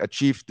we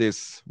achieve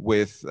this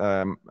with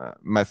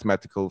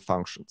mathematical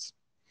functions.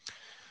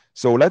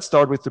 So let's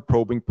start with the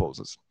probing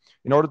pulses.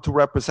 In order to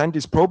represent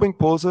these probing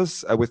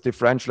pulses with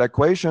differential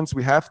equations,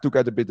 we have to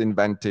get a bit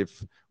inventive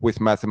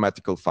with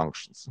mathematical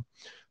functions.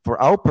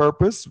 For our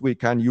purpose, we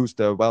can use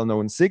the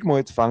well-known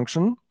sigmoid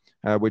function,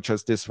 which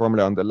has this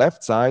formula on the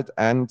left side,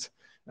 and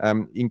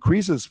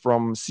increases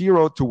from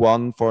 0 to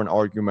 1 for an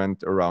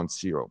argument around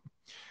 0.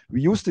 We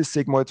use this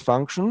sigmoid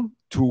function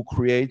to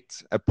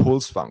create a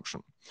pulse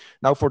function.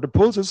 Now for the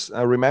pulses,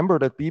 remember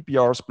that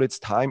BBR splits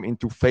time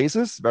into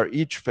phases, where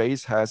each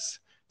phase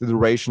has the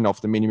duration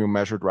of the minimum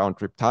measured round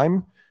trip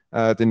time,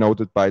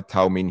 denoted by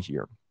tau min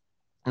here.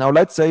 Now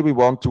let's say we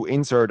want to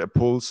insert a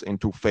pulse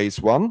into phase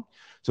 1.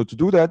 So to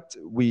do that,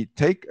 we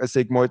take a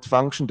sigmoid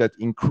function that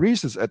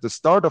increases at the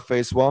start of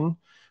phase 1,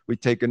 we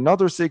take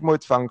another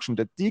sigmoid function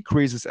that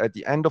decreases at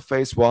the end of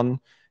phase 1,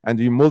 and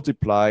we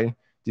multiply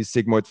these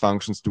sigmoid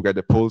functions to get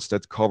a pulse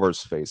that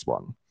covers phase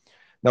 1.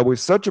 Now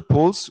with such a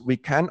pulse, we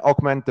can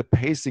augment the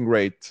pacing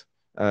rate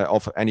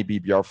of any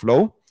BBR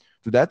flow.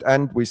 To that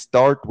end, we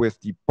start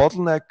with the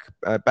bottleneck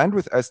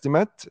bandwidth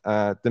estimate,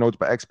 denoted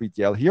by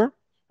XBTL here.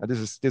 And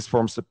this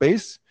forms the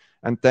base.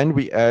 And then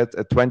we add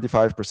a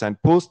 25%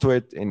 pulse to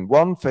it in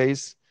one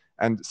phase,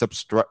 and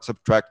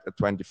subtract a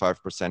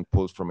 25%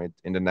 pulse from it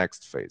in the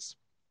next phase.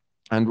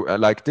 And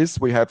like this,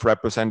 we have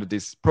represented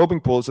these probing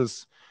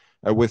pulses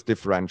with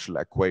differential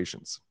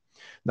equations.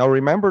 Now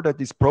remember that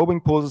these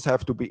probing pulses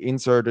have to be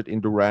inserted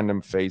into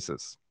random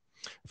phases.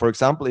 For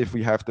example, if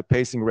we have the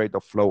pacing rate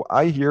of flow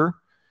I here,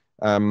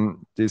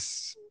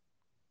 this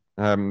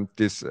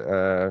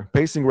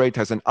pacing rate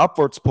has an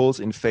upwards pulse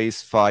in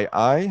phase phi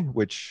I,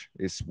 which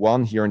is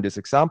 1 here in this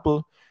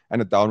example,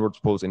 and a downwards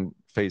pulse in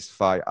phase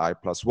phi I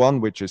plus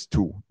 1, which is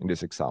 2 in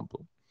this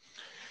example.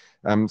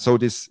 So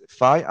this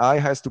phi I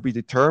has to be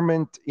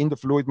determined in the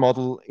fluid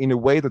model in a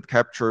way that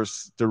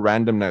captures the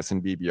randomness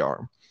in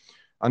BBR.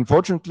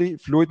 Unfortunately,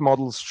 fluid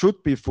models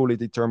should be fully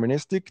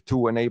deterministic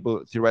to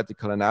enable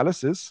theoretical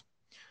analysis.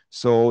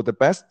 So the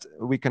best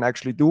we can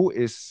actually do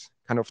is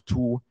kind of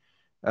to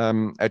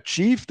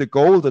achieve the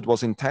goal that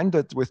was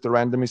intended with the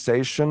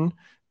randomization,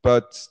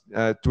 but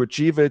to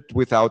achieve it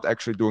without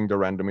actually doing the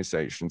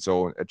randomization.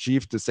 So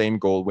achieve the same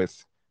goal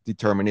with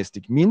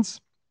deterministic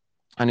means.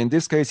 And in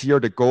this case here,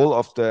 the goal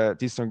of the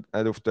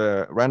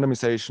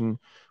randomization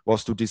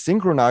was to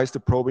desynchronize the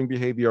probing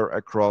behavior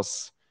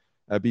across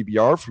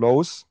BBR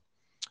flows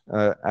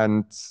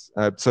and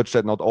such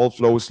that not all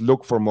flows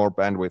look for more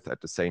bandwidth at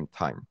the same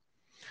time.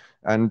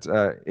 And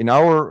in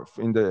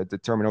the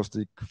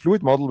deterministic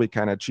fluid model, we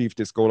can achieve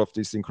this goal of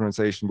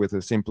desynchronization with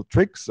a simple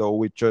trick. So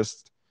we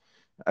just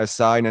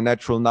assign a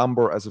natural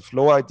number as a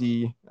flow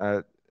ID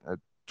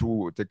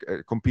to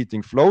the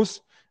competing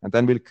flows. And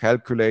then we'll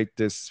calculate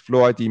this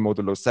flow ID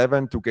modulo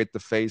 7 to get the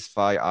phase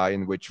phi I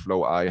in which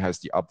flow I has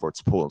the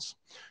upwards pulse.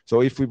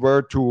 So if we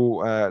were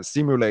to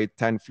simulate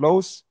 10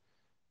 flows,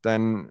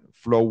 then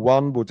flow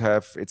 1 would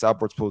have its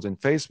upwards pulse in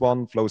phase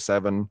 1, flow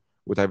 7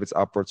 would have its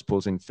upwards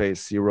pulse in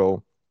phase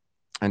 0,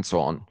 and so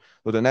on.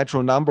 So the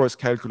natural number is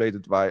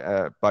calculated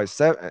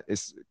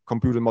is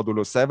computed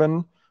modulo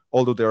 7,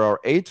 although there are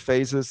 8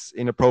 phases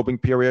in a probing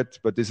period,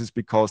 but this is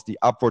because the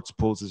upwards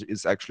pulse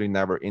is actually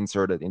never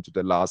inserted into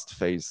the last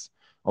phase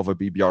of a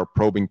BBR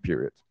probing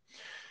period.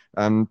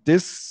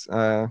 This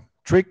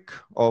trick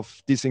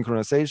of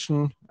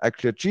desynchronization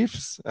actually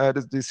achieves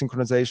the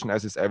desynchronization,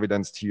 as is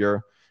evidenced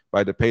here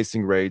by the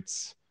pacing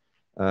rates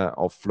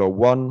of flow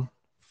 1,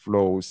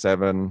 flow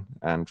 7,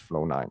 and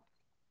flow 9.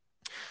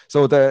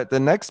 So the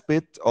next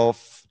bit of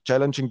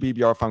challenging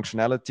BBR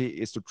functionality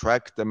is to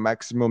track the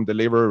maximum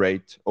delivery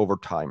rate over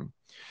time.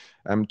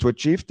 To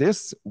achieve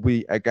this,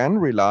 we again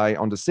rely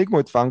on the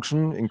sigmoid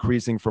function,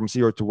 increasing from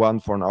 0 to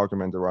 1 for an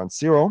argument around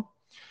 0.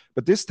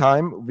 But this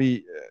time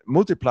we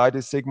multiply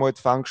this sigmoid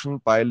function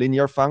by a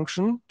linear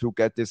function to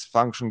get this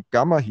function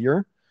gamma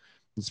here.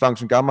 This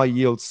function gamma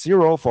yields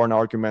 0 for an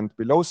argument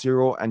below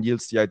 0 and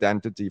yields the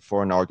identity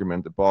for an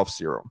argument above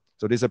 0.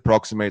 So this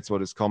approximates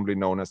what is commonly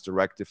known as the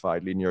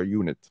rectified linear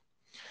unit.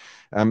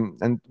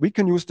 And we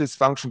can use this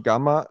function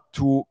gamma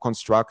to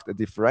construct a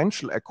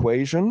differential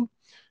equation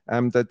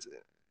that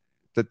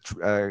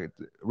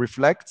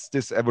reflects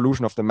this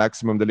evolution of the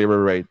maximum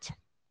delivery rate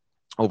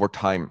over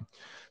time.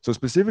 So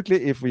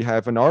specifically, if we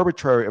have an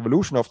arbitrary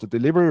evolution of the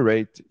delivery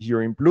rate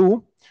here in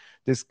blue,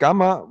 this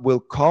gamma will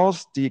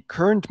cause the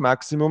current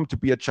maximum to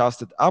be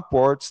adjusted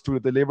upwards to the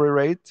delivery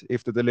rate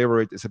if the delivery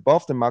rate is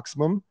above the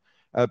maximum,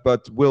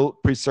 but will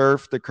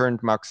preserve the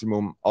current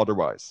maximum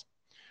otherwise.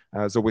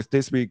 So with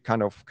this, we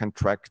kind of can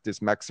track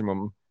this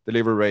maximum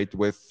delivery rate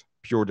with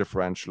pure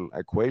differential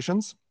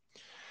equations.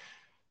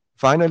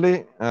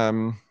 Finally,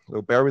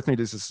 so bear with me,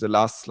 this is the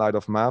last slide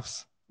of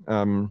maths.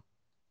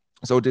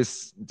 So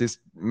this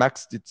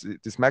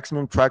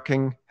maximum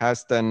tracking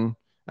has then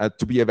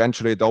to be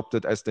eventually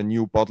adopted as the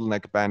new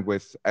bottleneck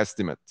bandwidth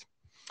estimate.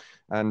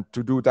 And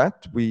to do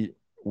that, we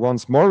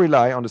once more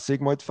rely on the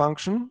sigmoid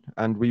function,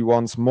 and we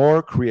once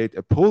more create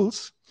a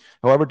pulse.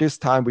 However, this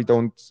time we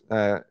don't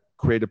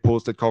create a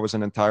pulse that covers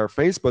an entire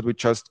phase, but we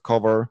just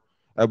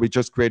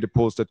create a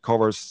pulse that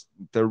covers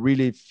the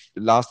really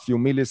last few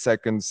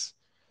milliseconds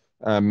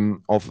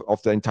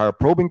of the entire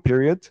probing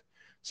period.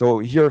 So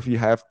here, if you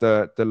have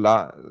the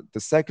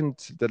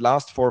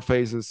last 4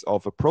 phases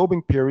of a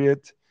probing period,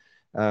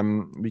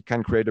 we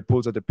can create a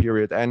pulse at the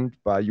period end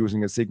by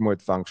using a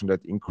sigmoid function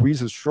that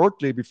increases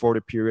shortly before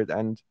the period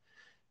end,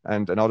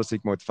 and another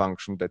sigmoid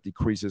function that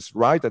decreases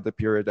right at the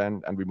period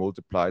end, and we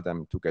multiply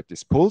them to get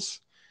this pulse.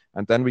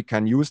 And then we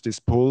can use this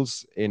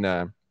pulse in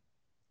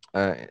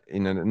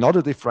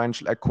another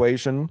differential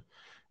equation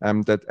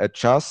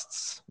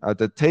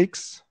that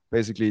takes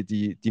basically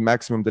the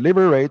maximum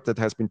delivery rate that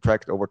has been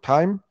tracked over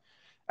time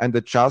and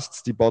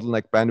adjusts the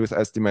bottleneck bandwidth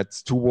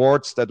estimates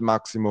towards that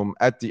maximum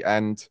at the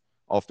end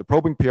of the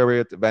probing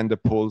period when the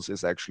pulse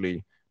is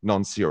actually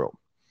non-zero.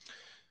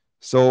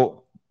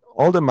 So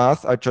all the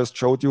math I just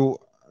showed you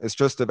is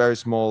just a very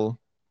small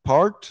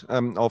part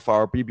of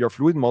our BBR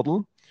fluid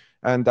model.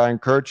 And I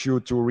encourage you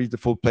to read the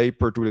full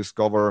paper to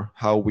discover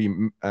how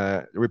we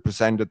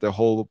represented the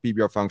whole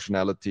BBR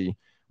functionality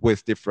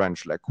with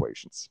differential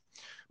equations.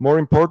 More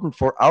important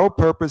for our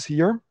purpose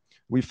here,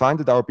 we find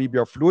that our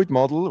BBR fluid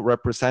model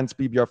represents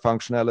BBR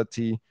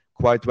functionality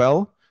quite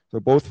well. So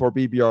both for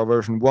BBR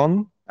version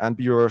 1 and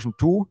BBR version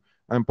 2,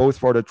 both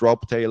for the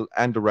drop tail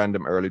and the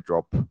random early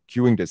drop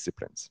queuing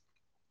disciplines.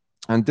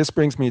 And this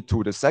brings me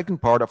to the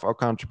second part of our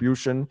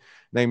contribution,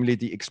 namely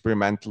the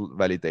experimental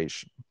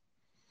validation.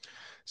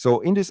 So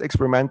in this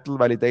experimental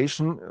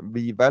validation,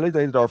 we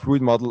validated our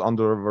fluid model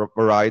under a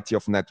variety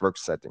of network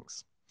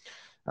settings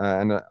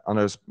and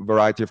under a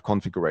variety of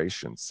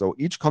configurations. So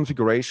each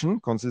configuration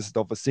consists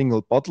of a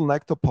single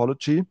bottleneck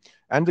topology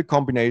and a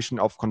combination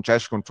of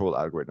congestion control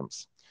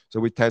algorithms. So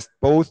we test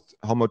both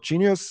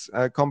homogeneous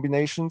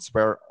combinations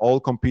where all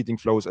competing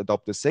flows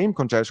adopt the same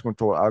congestion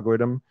control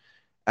algorithm,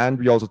 and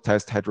we also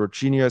test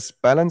heterogeneous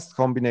balanced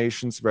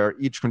combinations where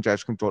each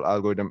congestion control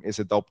algorithm is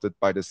adopted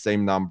by the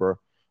same number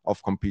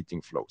of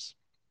competing flows.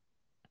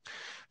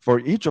 For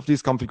each of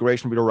these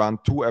configurations, we run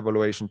two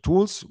evaluation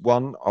tools.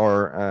 One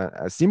are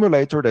a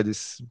simulator that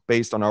is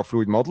based on our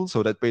fluid model,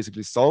 so that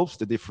basically solves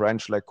the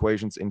differential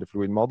equations in the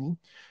fluid model,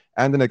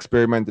 and an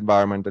experiment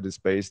environment that is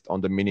based on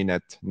the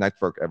Mininet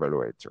network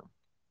evaluator.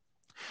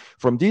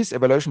 From these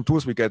evaluation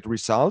tools, we get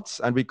results,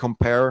 and we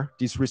compare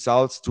these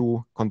results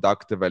to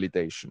conduct the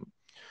validation.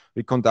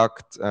 We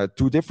conduct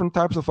two different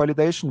types of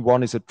validation.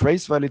 One is a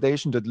trace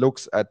validation that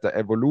looks at the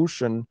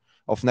evolution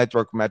of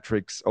network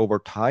metrics over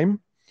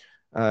time.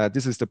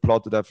 This is the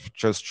plot that I've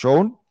just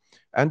shown.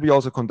 And we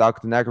also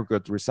conduct an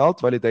aggregate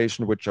result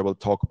validation, which I will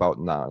talk about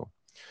now.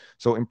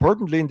 So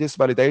importantly, in this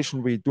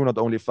validation, we do not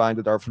only find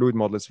that our fluid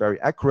model is very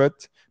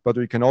accurate, but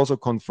we can also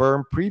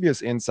confirm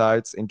previous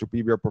insights into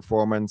BBR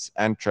performance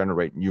and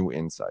generate new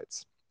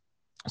insights.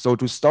 So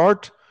to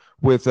start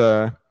with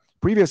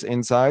previous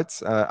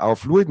insights, our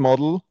fluid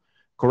model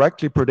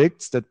correctly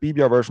predicts that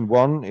BBR version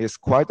 1 is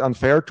quite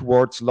unfair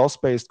towards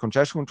loss-based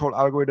congestion control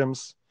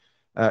algorithms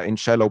in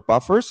shallow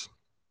buffers.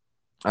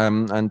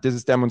 And this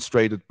is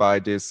demonstrated by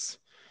this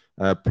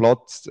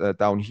plot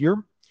down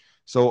here.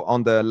 So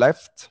on the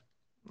left,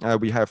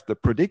 we have the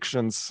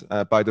predictions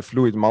by the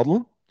fluid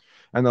model.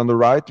 And on the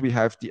right, we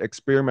have the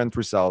experiment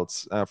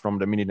results from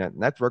the Mininet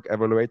network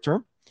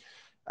evaluator.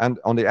 And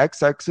on the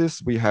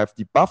x-axis, we have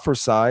the buffer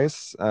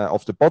size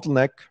of the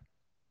bottleneck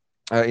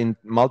in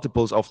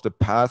multiples of the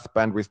path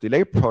bandwidth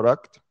delay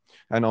product.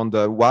 And on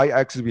the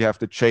y-axis, we have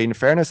the chain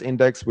fairness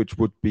index, which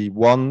would be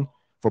 1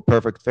 for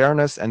perfect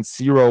fairness and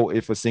 0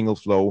 if a single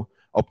flow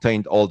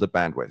obtained all the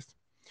bandwidth.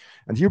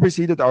 And here we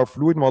see that our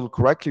fluid model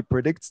correctly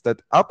predicts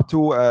that up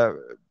to a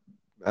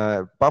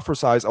buffer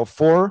size of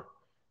 4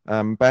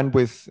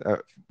 bandwidth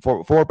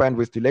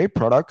delay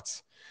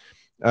products,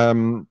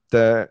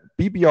 the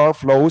BBR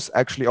flows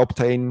actually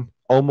obtain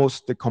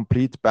almost the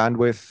complete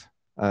bandwidth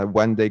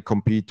when they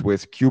compete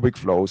with cubic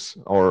flows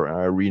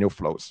or Reno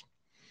flows.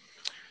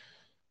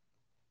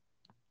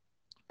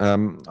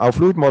 Our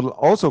fluid model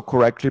also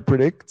correctly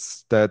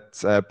predicts that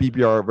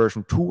BBR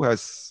version 2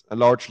 has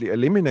largely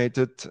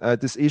eliminated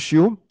this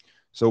issue.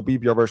 So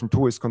BBR version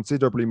 2 is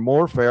considerably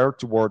more fair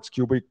towards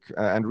cubic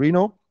and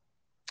Reno.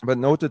 But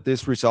note that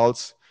these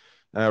results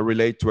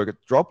relate to a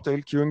drop tail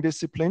queuing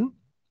discipline.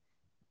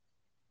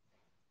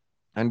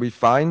 And we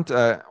find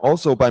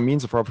also by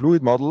means of our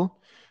fluid model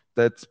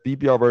that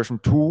BBR version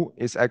 2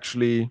 is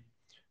actually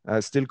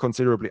still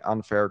considerably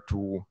unfair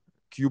to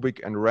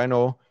cubic and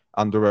Reno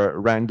under a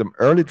random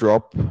early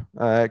drop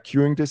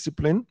queuing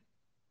discipline.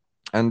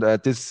 And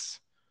this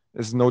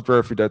is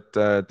noteworthy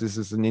that this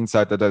is an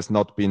insight that has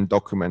not been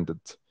documented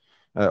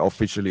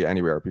officially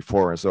anywhere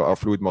before. So our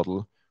fluid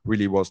model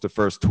really was the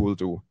first tool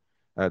to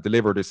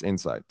deliver this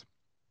insight.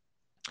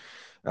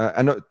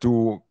 And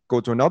to go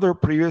to another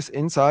previous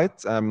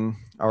insight,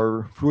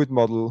 our fluid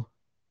model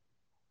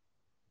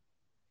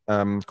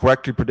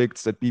correctly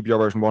predicts that BBR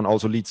version 1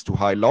 also leads to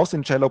high loss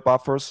in shallow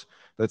buffers.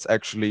 That's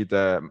actually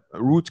the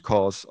root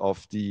cause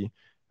of the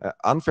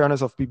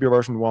unfairness of BBR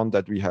version 1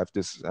 that we have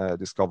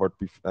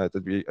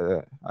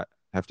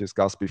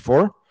discussed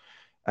before.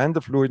 And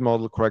the fluid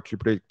model correctly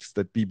predicts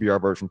that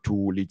BBR version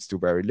 2 leads to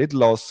very little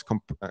loss,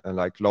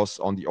 like loss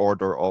on the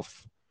order of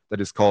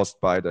that is caused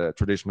by the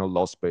traditional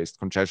loss-based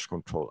congestion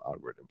control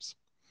algorithms.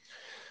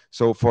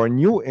 So for a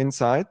new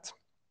insight,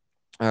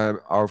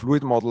 our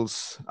fluid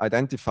models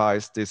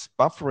identifies this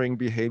buffering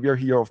behavior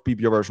here of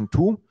BBR version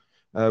 2,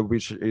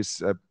 which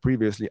is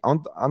previously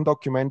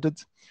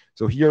undocumented.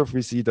 So here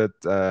we see that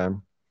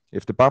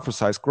if the buffer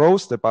size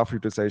grows, the buffer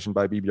utilization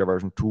by BBR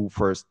version 2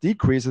 first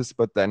decreases,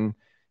 but then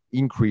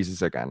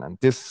increases again. And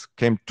this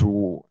came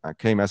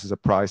as a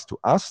surprise to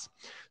us.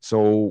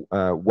 So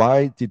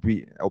why did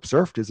we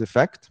observe this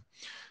effect?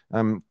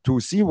 To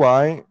see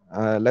why,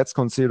 let's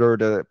consider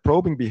the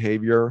probing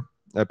behavior,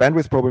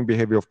 bandwidth probing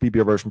behavior of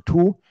BBR version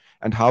 2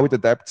 and how it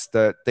adapts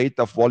the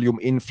data volume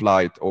in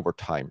flight over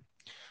time.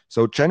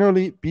 So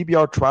generally,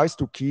 BBR tries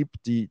to keep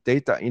the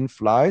data in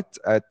flight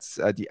at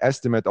the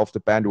estimate of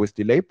the bandwidth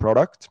delay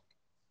product.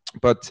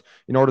 But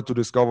in order to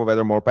discover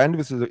whether more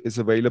bandwidth is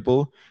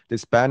available,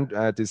 this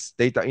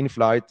data in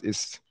flight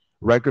is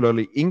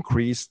regularly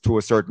increased to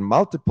a certain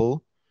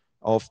multiple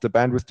of the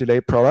bandwidth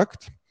delay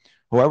product.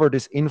 However,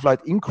 this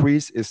in-flight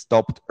increase is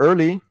stopped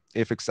early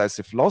if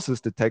excessive loss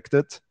is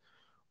detected,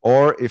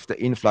 or if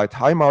the in-flight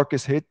high mark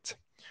is hit,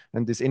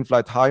 And this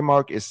in-flight high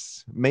mark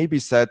is maybe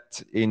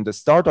set in the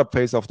startup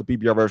phase of the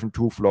PBR version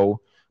 2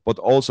 flow, but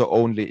also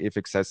only if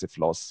excessive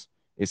loss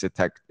is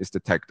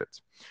detected.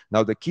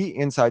 Now, the key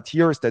insight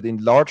here is that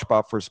in large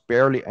buffers,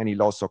 barely any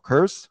loss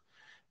occurs.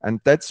 And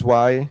that's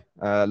why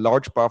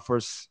large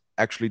buffers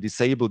actually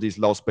disable these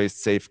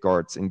loss-based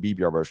safeguards in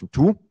PBR version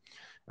 2.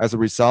 As a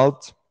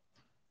result,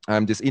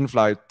 this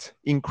in-flight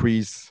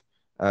increase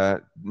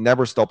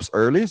never stops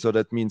early. So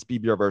that means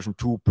PBR version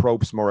 2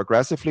 probes more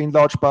aggressively in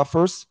large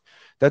buffers.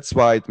 That's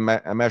why it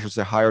measures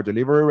a higher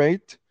delivery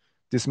rate.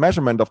 This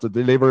measurement of the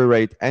delivery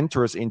rate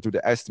enters into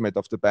the estimate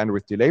of the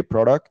bandwidth delay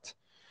product.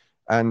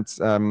 And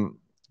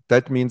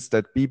that means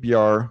that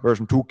PBR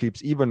version 2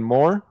 keeps even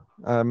more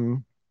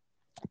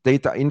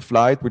data in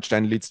flight, which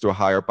then leads to a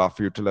higher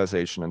buffer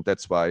utilization. And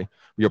that's why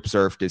we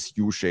observe this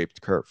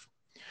U-shaped curve.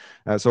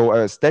 So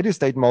a steady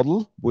state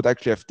model would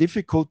actually have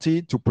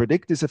difficulty to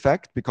predict this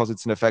effect because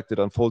it's an effect that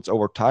unfolds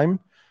over time.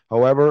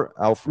 However,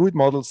 our fluid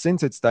model,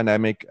 since it's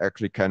dynamic,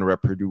 actually can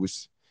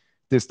reproduce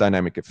this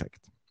dynamic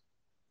effect.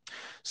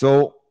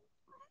 So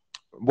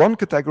one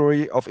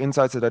category of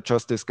insights that I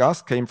just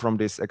discussed came from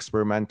this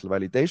experimental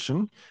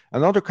validation.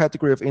 Another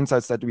category of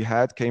insights that we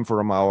had came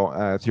from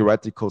our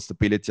theoretical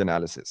stability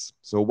analysis.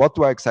 So what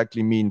do I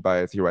exactly mean by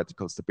a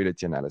theoretical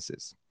stability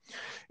analysis?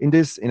 In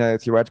a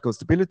theoretical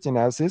stability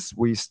analysis,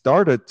 we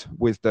started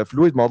with the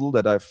fluid model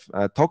that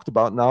I've talked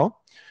about now.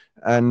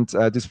 And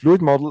this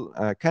fluid model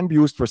can be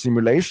used for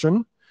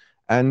simulation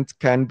and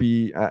can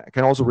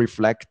also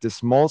reflect the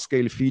small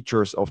scale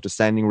features of the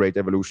sending rate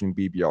evolution in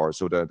BBR,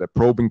 so the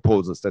probing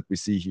pulses that we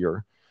see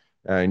here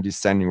in these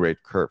sending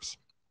rate curves.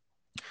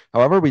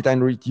 However, we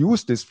then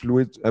reduce this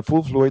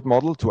full fluid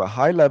model to a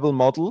high level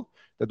model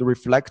that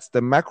reflects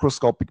the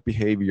macroscopic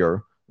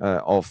behavior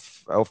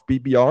of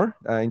BBR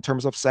in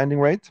terms of sending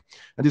rate.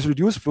 And this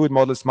reduced fluid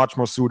model is much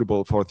more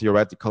suitable for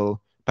theoretical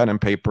pen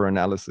and paper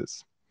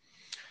analysis.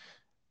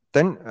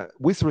 Then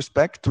with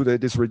respect to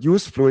this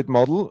reduced fluid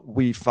model,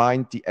 we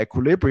find the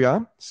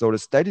equilibria, so the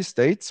steady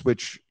states,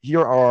 which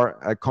here are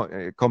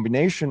a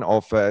combination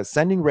of a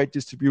sending rate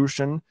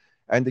distribution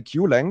and the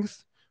Q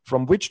length,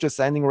 from which the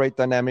sending rate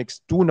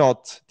dynamics do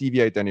not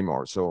deviate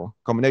anymore. So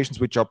combinations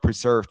which are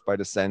preserved by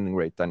the sending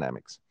rate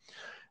dynamics.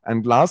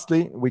 And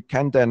lastly, we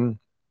can then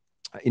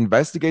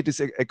investigate this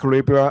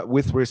equilibria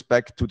with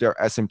respect to their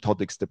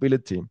asymptotic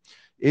stability.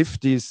 If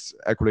these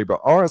equilibria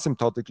are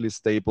asymptotically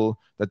stable,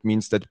 that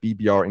means that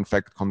BBR in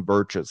fact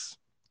converges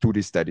to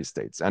these steady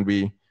states. And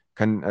we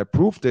can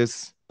prove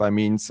this by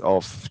means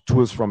of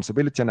tools from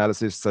stability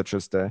analysis, such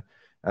as the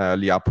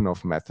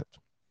Lyapunov method.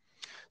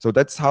 So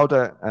that's how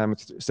the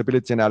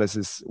stability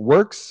analysis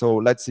works. So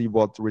let's see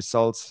what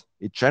results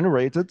it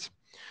generated.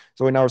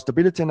 So in our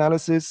stability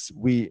analysis,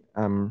 we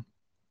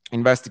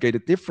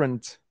investigated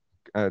different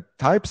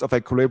types of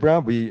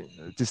equilibria.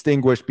 We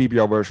distinguished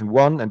BBR version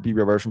 1 and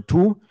BBR version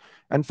 2.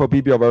 And for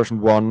BBR version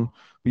 1,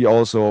 we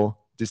also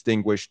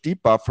distinguished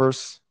deep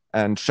buffers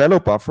and shallow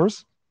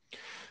buffers.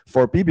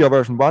 For BBR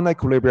version 1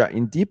 equilibria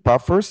in deep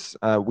buffers,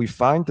 we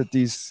find that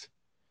these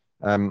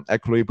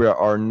equilibria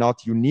are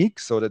not unique.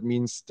 So that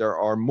means there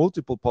are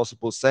multiple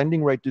possible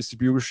sending rate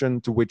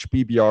distribution to which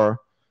BBR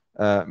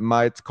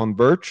might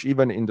converge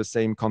even in the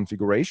same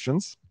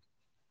configurations.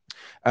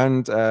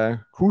 And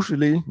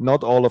crucially,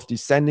 not all of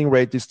these sending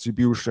rate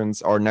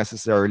distributions are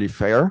necessarily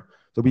fair.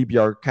 So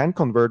BBR can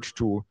converge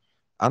to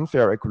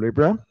unfair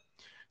equilibria.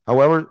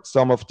 However,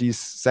 some of these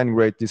sending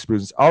rate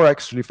distributions are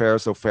actually fair,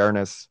 so fair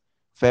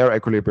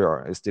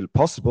equilibria is still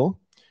possible.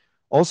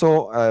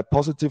 Also,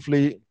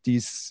 positively,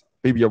 these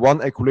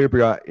BBR1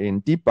 equilibria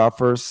in deep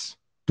buffers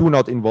do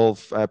not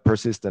involve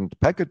persistent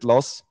packet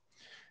loss,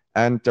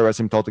 and they're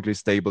asymptotically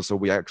stable, so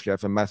we actually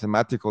have a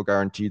mathematical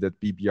guarantee that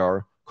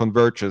BBR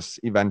converges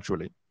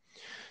eventually.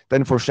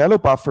 Then for shallow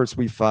buffers,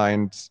 we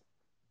find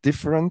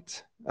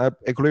different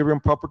equilibrium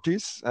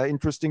properties,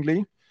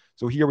 interestingly.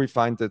 So here we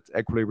find that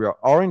equilibria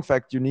are in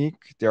fact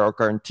unique. They are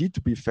guaranteed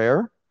to be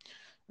fair,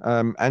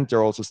 and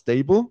they're also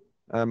stable.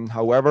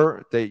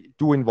 However, they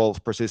do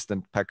involve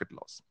persistent packet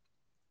loss.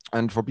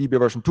 And for BBR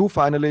version 2,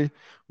 finally,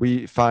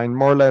 we find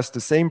more or less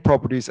the same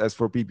properties as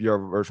for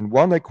BBR version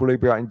 1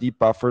 equilibria in deep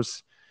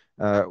buffers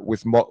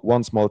with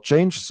one small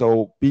change.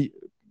 So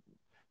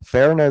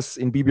fairness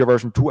in BBR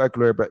version 2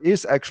 equilibria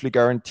is actually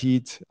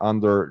guaranteed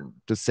under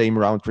the same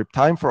round trip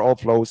time for all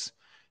flows,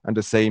 and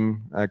the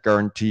same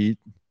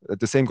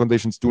the same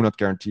conditions do not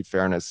guarantee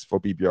fairness for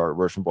BBR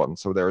version 1.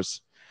 So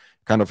there's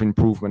kind of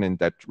improvement in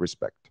that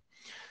respect.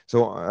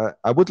 So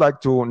I would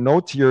like to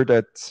note here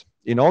that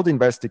in all the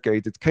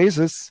investigated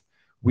cases,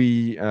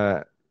 we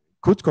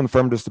could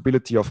confirm the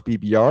stability of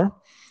BBR.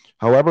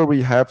 However,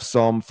 we have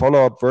some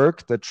follow-up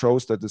work that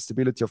shows that the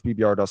stability of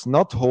BBR does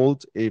not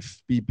hold if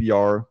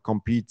BBR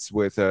competes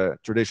with a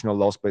traditional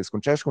loss-based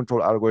congestion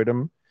control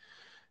algorithm.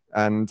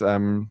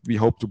 And we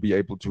hope to be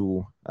able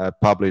to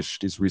publish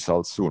these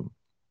results soon.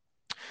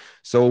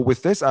 So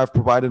with this, I've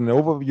provided an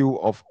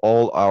overview of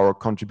all our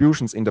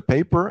contributions in the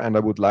paper, and I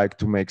would like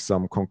to make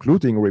some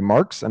concluding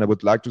remarks. And I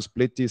would like to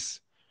split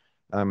these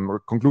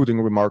concluding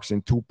remarks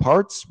in two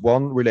parts,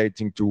 one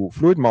relating to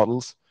fluid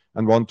models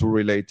and one to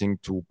relating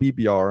to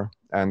BBR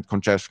and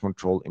congestion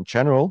control in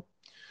general.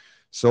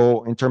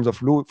 So in terms of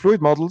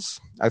fluid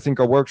models, I think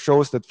our work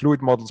shows that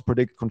fluid models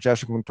predict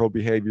congestion control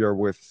behavior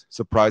with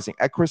surprising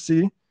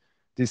accuracy.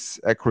 This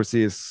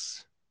accuracy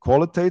is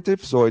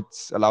qualitative, so it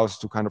allows us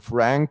to kind of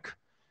rank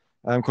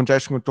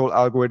congestion control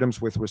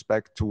algorithms with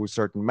respect to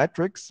certain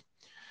metrics.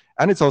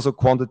 And it's also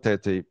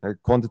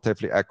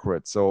quantitatively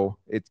accurate. So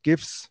it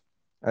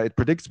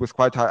predicts with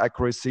quite high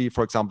accuracy,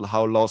 for example,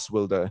 how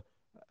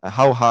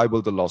high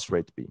will the loss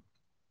rate be.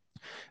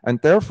 And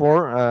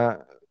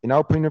therefore, in our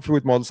opinion,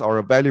 fluid models are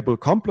a valuable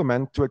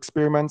complement to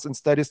experiments and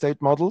steady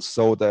state models.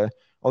 So the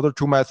other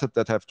two methods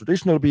that have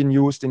traditionally been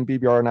used in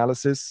BBR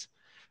analysis,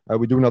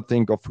 we do not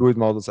think of fluid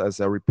models as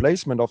a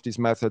replacement of these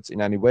methods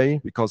in any way,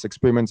 because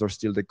experiments are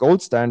still the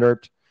gold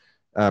standard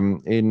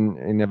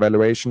in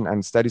evaluation,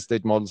 and steady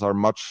state models are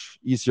much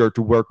easier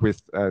to work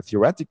with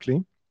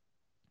theoretically.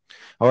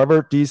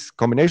 However, this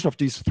combination of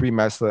these three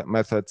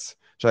methods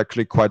is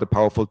actually quite a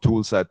powerful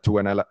tool set to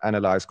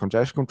analyze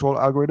congestion control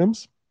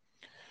algorithms.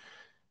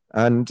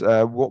 And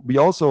we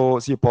also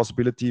see a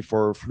possibility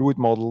for fluid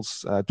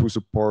models to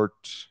support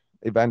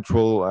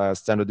eventual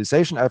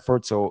standardization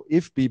efforts. So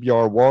if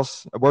BBR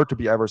were to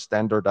be ever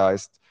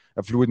standardized,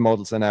 a fluid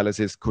models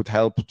analysis could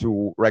help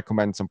to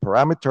recommend some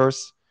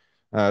parameters.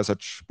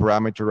 Such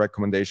parameter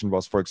recommendation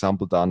was, for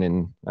example,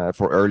 done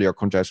for earlier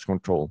congestion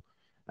control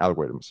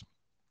algorithms.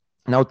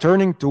 Now,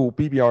 turning to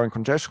BBR and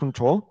congestion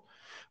control,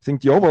 I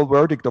think the overall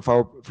verdict of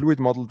our fluid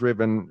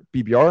model-driven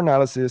BBR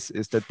analysis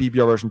is that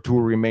BBR version 2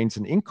 remains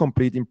an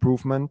incomplete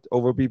improvement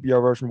over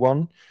BBR version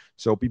 1.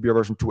 So BBR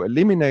version 2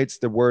 eliminates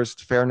the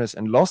worst fairness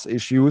and loss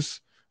issues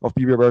of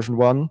BBR version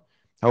 1.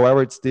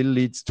 However, it still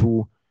leads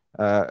to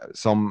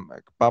some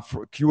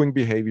buffer queuing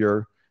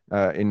behavior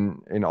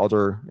in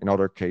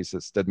other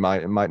cases that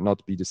might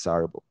not be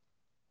desirable.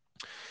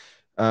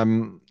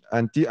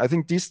 I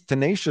think these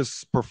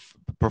tenacious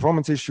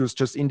performance issues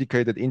just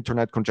indicate that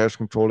internet congestion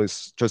control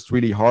is just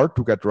really hard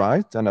to get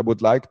right. And I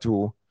would like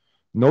to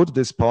note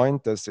this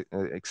point, as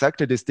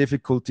exactly this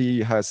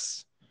difficulty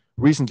has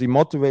recently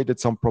motivated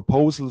some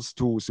proposals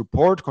to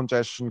support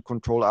congestion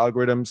control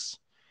algorithms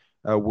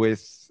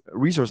with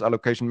resource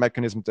allocation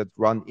mechanisms that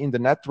run in the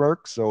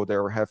network. So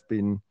there have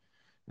been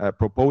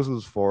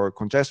proposals for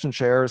congestion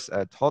shares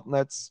at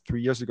hotnets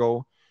 3 years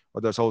ago.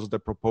 But there's also the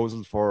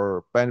proposal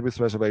for bandwidth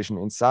reservation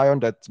in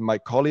Zion that my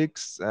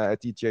colleagues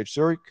at ETH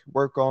Zurich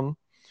work on.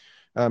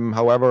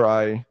 However,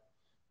 I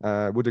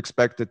would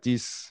expect that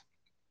these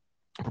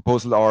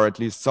proposals are at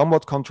least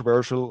somewhat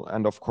controversial.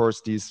 And of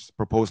course, these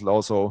proposals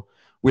also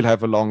will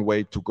have a long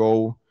way to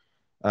go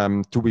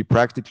to be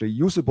practically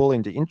usable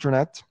in the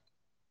internet.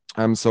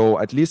 So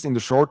at least in the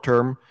short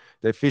term,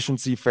 the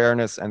efficiency,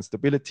 fairness, and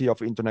stability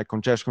of internet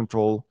congestion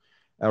control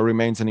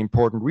remains an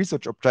important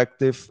research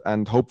objective,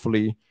 and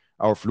hopefully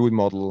our fluid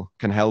model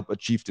can help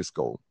achieve this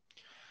goal.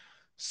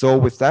 So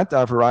with that,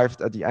 I've arrived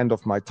at the end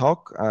of my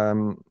talk.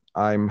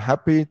 I'm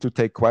happy to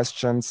take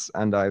questions,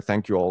 and I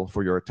thank you all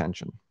for your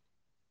attention.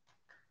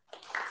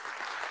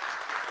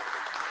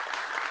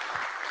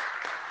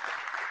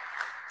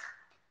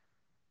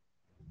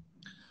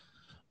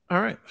 All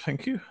right,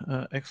 thank you.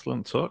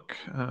 Excellent talk.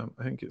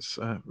 I think it's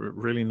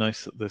really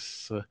nice that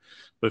this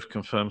both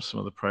confirms some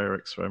of the prior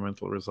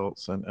experimental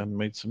results and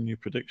made some new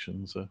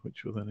predictions,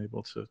 which we're then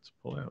able to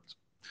pull out.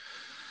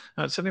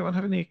 Does anyone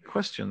have any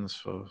questions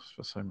for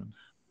Simon?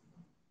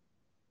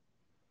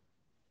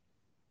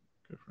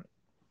 Go for it.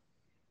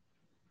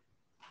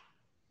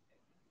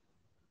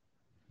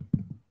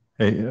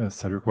 Hey,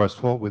 Cedric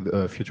Westfall with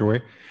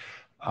FutureWay.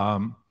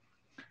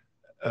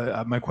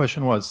 My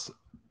question was,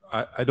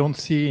 I don't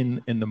see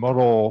in the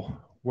model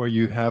where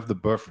you have the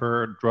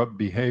buffer drop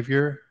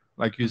behavior,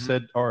 like you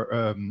said,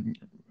 or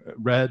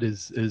red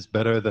is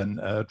better than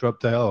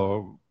drop tail,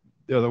 or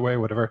the other way,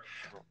 whatever.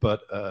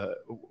 But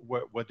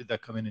what did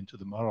that come into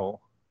the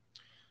model?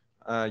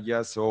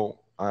 Yeah, so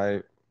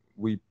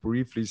we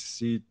briefly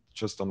see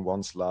just on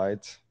one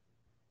slide.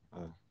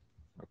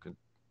 Okay.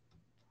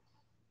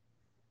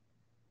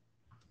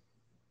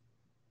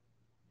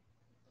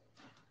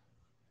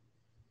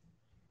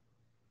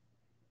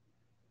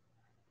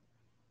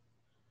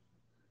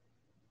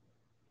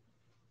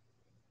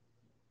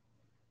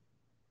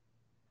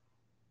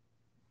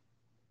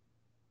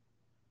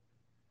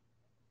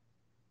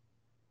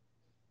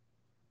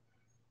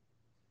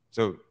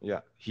 So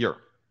yeah, here.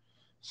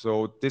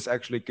 So this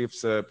actually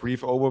gives a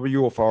brief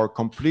overview of our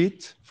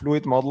complete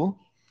fluid model.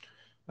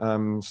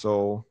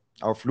 So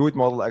our fluid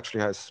model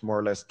actually has more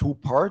or less two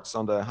parts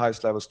on the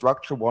highest level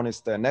structure. One is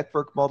the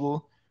network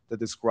model that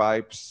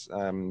describes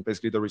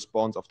basically the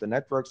response of the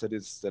networks. That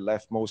is the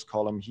leftmost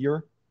column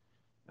here.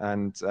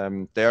 And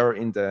there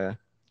in the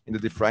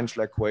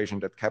differential equation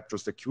that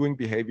captures the queuing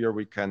behavior,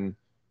 we can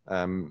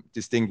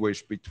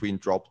distinguish between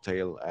drop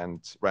tail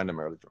and random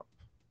early drop.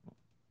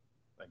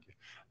 Thank you.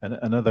 And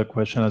another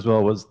question as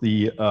well was do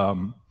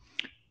you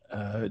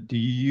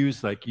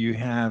use, like, you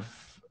have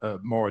a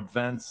more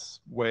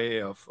advanced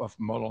way of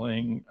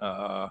modeling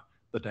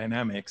the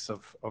dynamics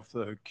of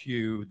the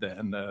queue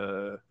than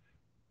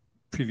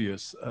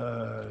previous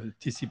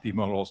TCP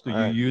models? Do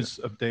you use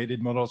updated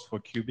models for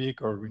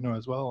cubic or Reno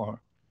as well?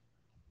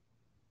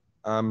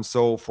 Or?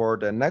 So for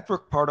the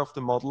network part of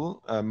the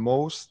model,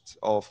 most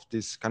of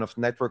this kind of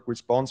network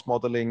response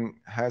modeling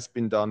has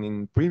been done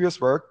in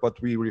previous work,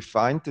 but we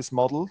refined this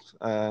model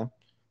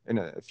in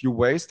a few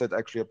ways that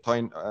actually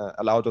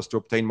allowed us to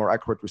obtain more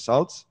accurate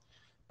results.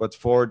 But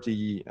for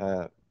the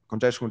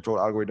congestion control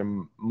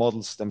algorithm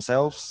models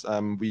themselves,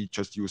 we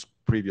just use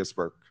previous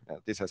work.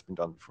 This has been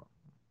done before.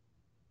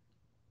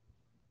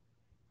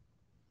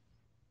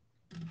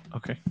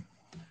 Okay.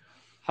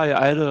 Hi,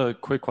 I had a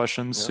quick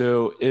question. Yeah.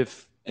 So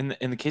if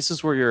in the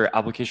cases where you're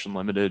application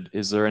limited,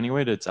 is there any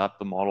way to adapt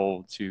the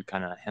model to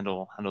kind of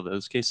handle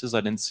those cases?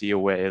 I didn't see a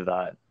way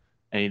that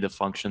any of the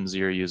functions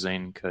you're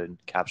using could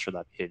capture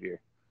that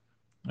behavior.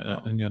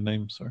 And your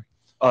name, sorry?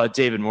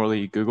 David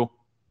Morley, Google.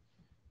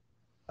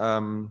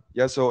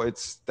 Yeah, so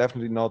it's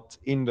definitely not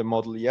in the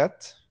model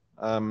yet,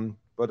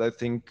 but I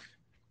think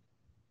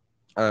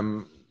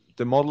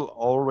the model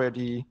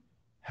already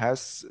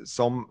has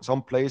some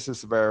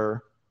places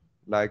where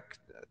like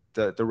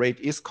the rate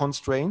is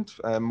constrained.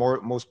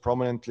 Most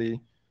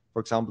prominently, for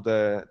example,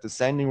 the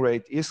sending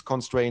rate is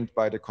constrained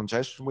by the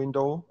congestion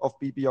window of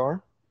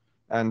BBR,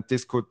 and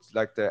this could,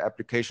 like the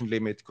application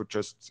limit could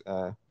just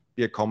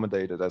be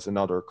accommodated as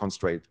another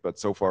constraint. But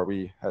so far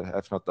we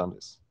have not done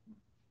this.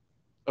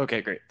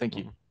 Okay, great. Thank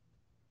you.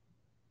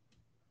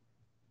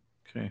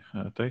 Okay,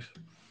 Dave.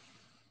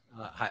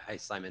 Hi,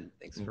 Simon.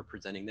 Thanks for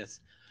presenting this.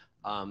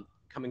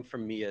 Coming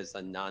from me as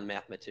a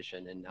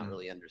non-mathematician and not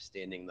really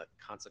understanding the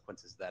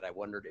consequences of that, I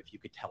wondered if you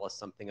could tell us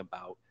something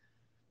about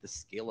the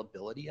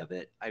scalability of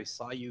it. I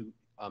saw you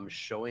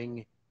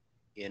showing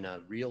in a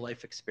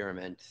real-life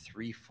experiment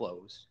 3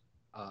 flows,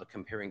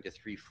 comparing to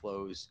 3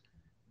 flows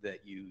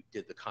that you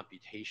did the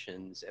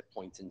computations at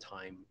points in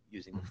time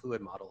using the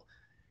fluid model.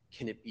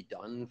 Can it be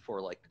done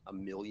for like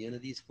 1 million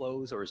of these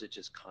flows, or is it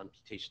just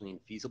computationally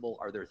infeasible?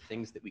 Are there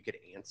things that we could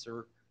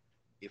answer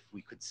if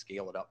we could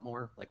scale it up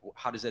more? Like,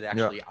 how does it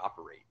actually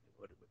operate?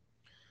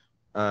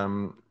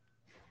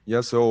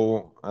 Yeah,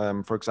 so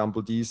for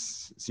example,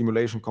 these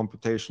simulation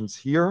computations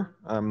here,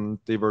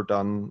 they were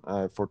done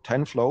for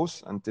 10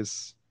 flows, and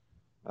this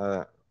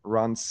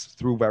runs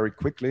through very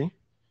quickly.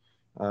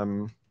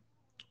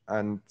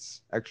 And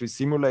actually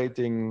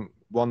simulating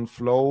 1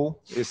 flow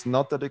is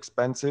not that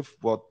expensive.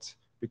 What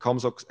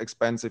becomes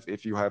expensive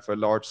if you have a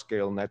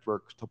large-scale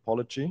network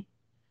topology,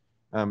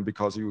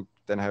 because you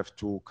then have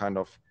to kind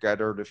of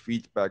gather the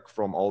feedback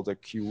from all the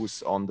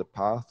queues on the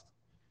path.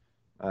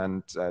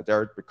 And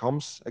there it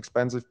becomes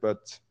expensive,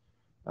 but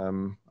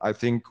I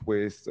think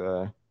with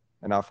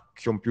enough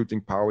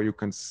computing power, you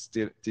can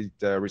still,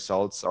 the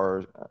results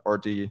are, or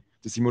the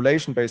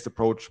simulation-based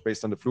approach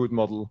based on the fluid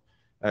model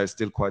is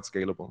still quite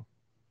scalable.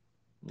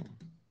 Yeah.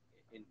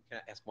 And can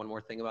I ask one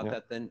more thing about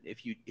that then?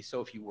 If you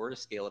were to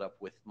scale it up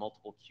with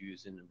multiple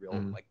queues in a real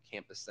like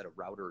campus set of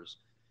routers,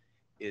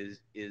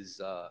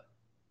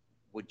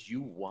 would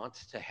you want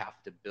to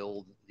have to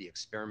build the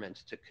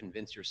experiment to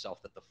convince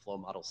yourself that the flow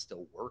model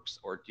still works,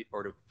 or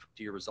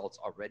do your results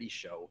already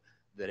show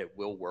that it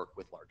will work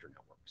with larger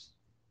networks?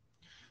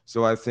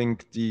 So I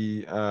think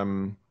the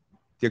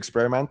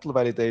experimental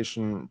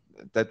validation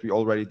that we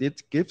already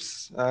did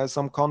gives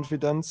some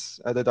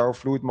confidence that our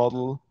fluid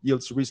model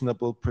yields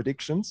reasonable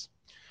predictions.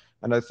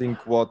 And I think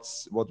what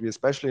we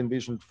especially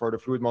envisioned for the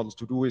fluid models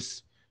to do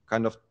is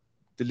kind of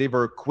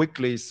deliver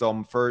quickly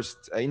some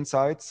first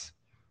insights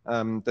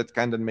that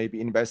can then maybe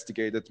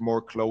investigated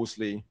more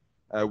closely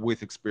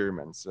with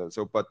experiments.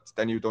 But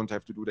then you don't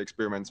have to do the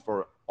experiments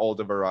for all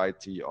the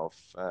variety of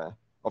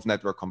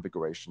network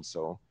configurations.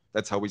 So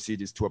that's how we see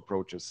these 2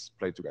 approaches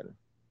play together.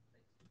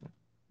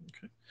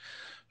 Okay,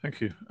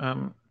 thank you.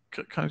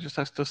 Can I just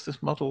ask, does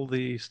this model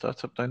the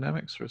startup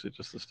dynamics, or is it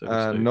just the steady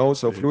state? No,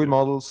 so fluid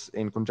models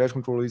in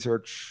congestion control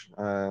research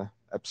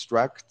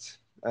abstract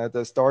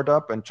the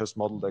startup and just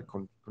model the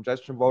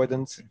congestion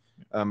avoidance.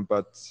 Okay.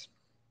 But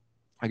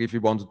like if we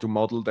wanted to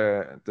model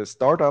the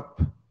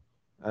startup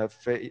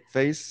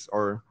phase,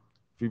 or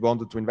if we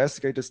wanted to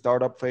investigate the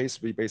startup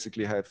phase, we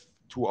basically have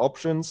 2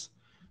 options.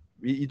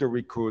 We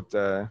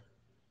could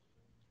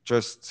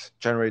just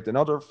generate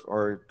another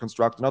or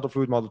construct another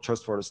fluid model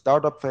just for the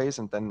startup phase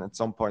and then at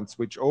some point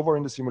switch over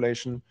in the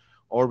simulation,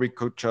 or we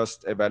could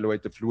just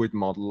evaluate the fluid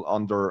model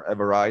under a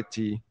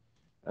variety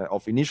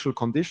of initial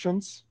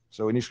conditions.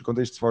 So initial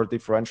conditions for a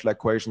differential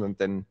equation, and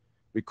then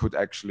we could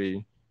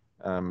actually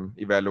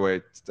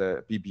evaluate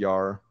the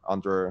BBR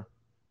under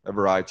a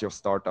variety of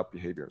startup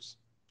behaviors.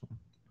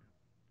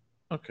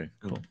 Okay,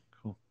 cool.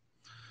 All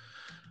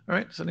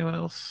right, does anyone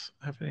else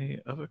have any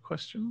other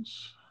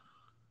questions?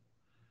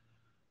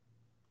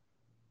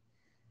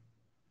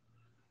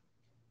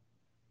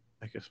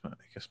 I guess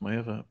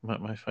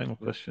my final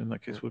question in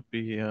that case would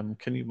be,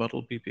 can you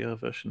model BBR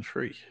version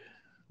 3?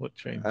 What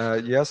changed?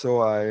 Yeah,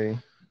 so I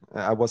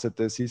was at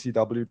the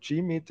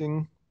CCWG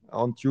meeting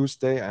on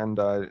Tuesday, and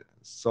I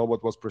saw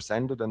what was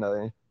presented, and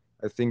I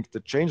think the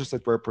changes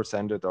that were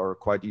presented are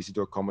quite easy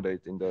to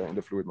accommodate in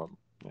the fluid model.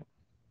 Yeah.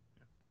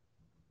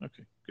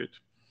 Okay, good.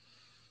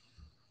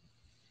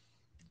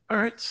 All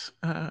right.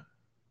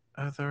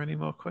 Are there any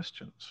more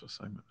questions for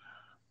Simon?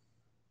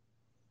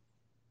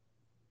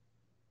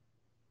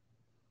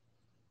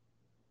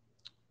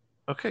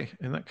 Okay,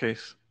 in that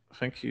case,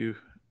 thank you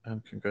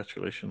and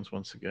congratulations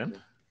once again.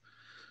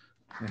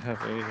 I have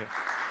a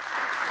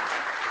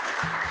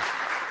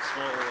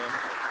small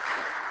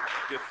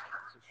gift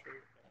to show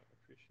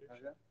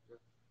appreciation.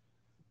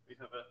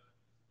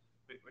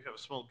 We have a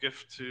small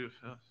gift to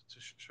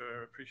show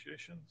our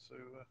appreciation. So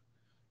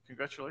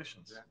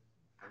congratulations. Yeah,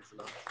 thanks a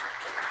lot.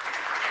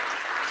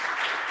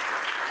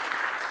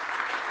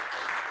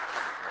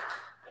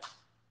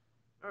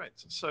 All right.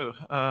 So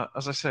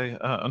as I say,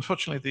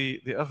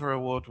 unfortunately, the other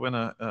award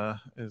winner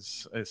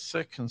is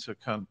sick and so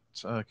can't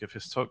give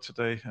his talk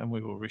today, and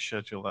we will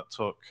reschedule that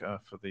talk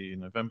for the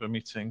November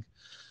meeting.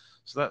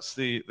 So that's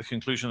the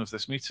conclusion of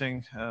this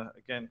meeting.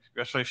 Again,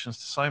 congratulations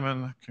to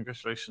Simon,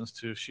 congratulations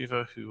to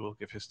Shiva, who will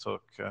give his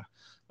talk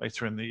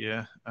later in the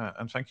year,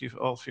 and thank you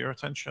all for your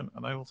attention,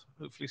 and I will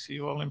hopefully see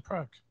you all in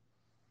Prague.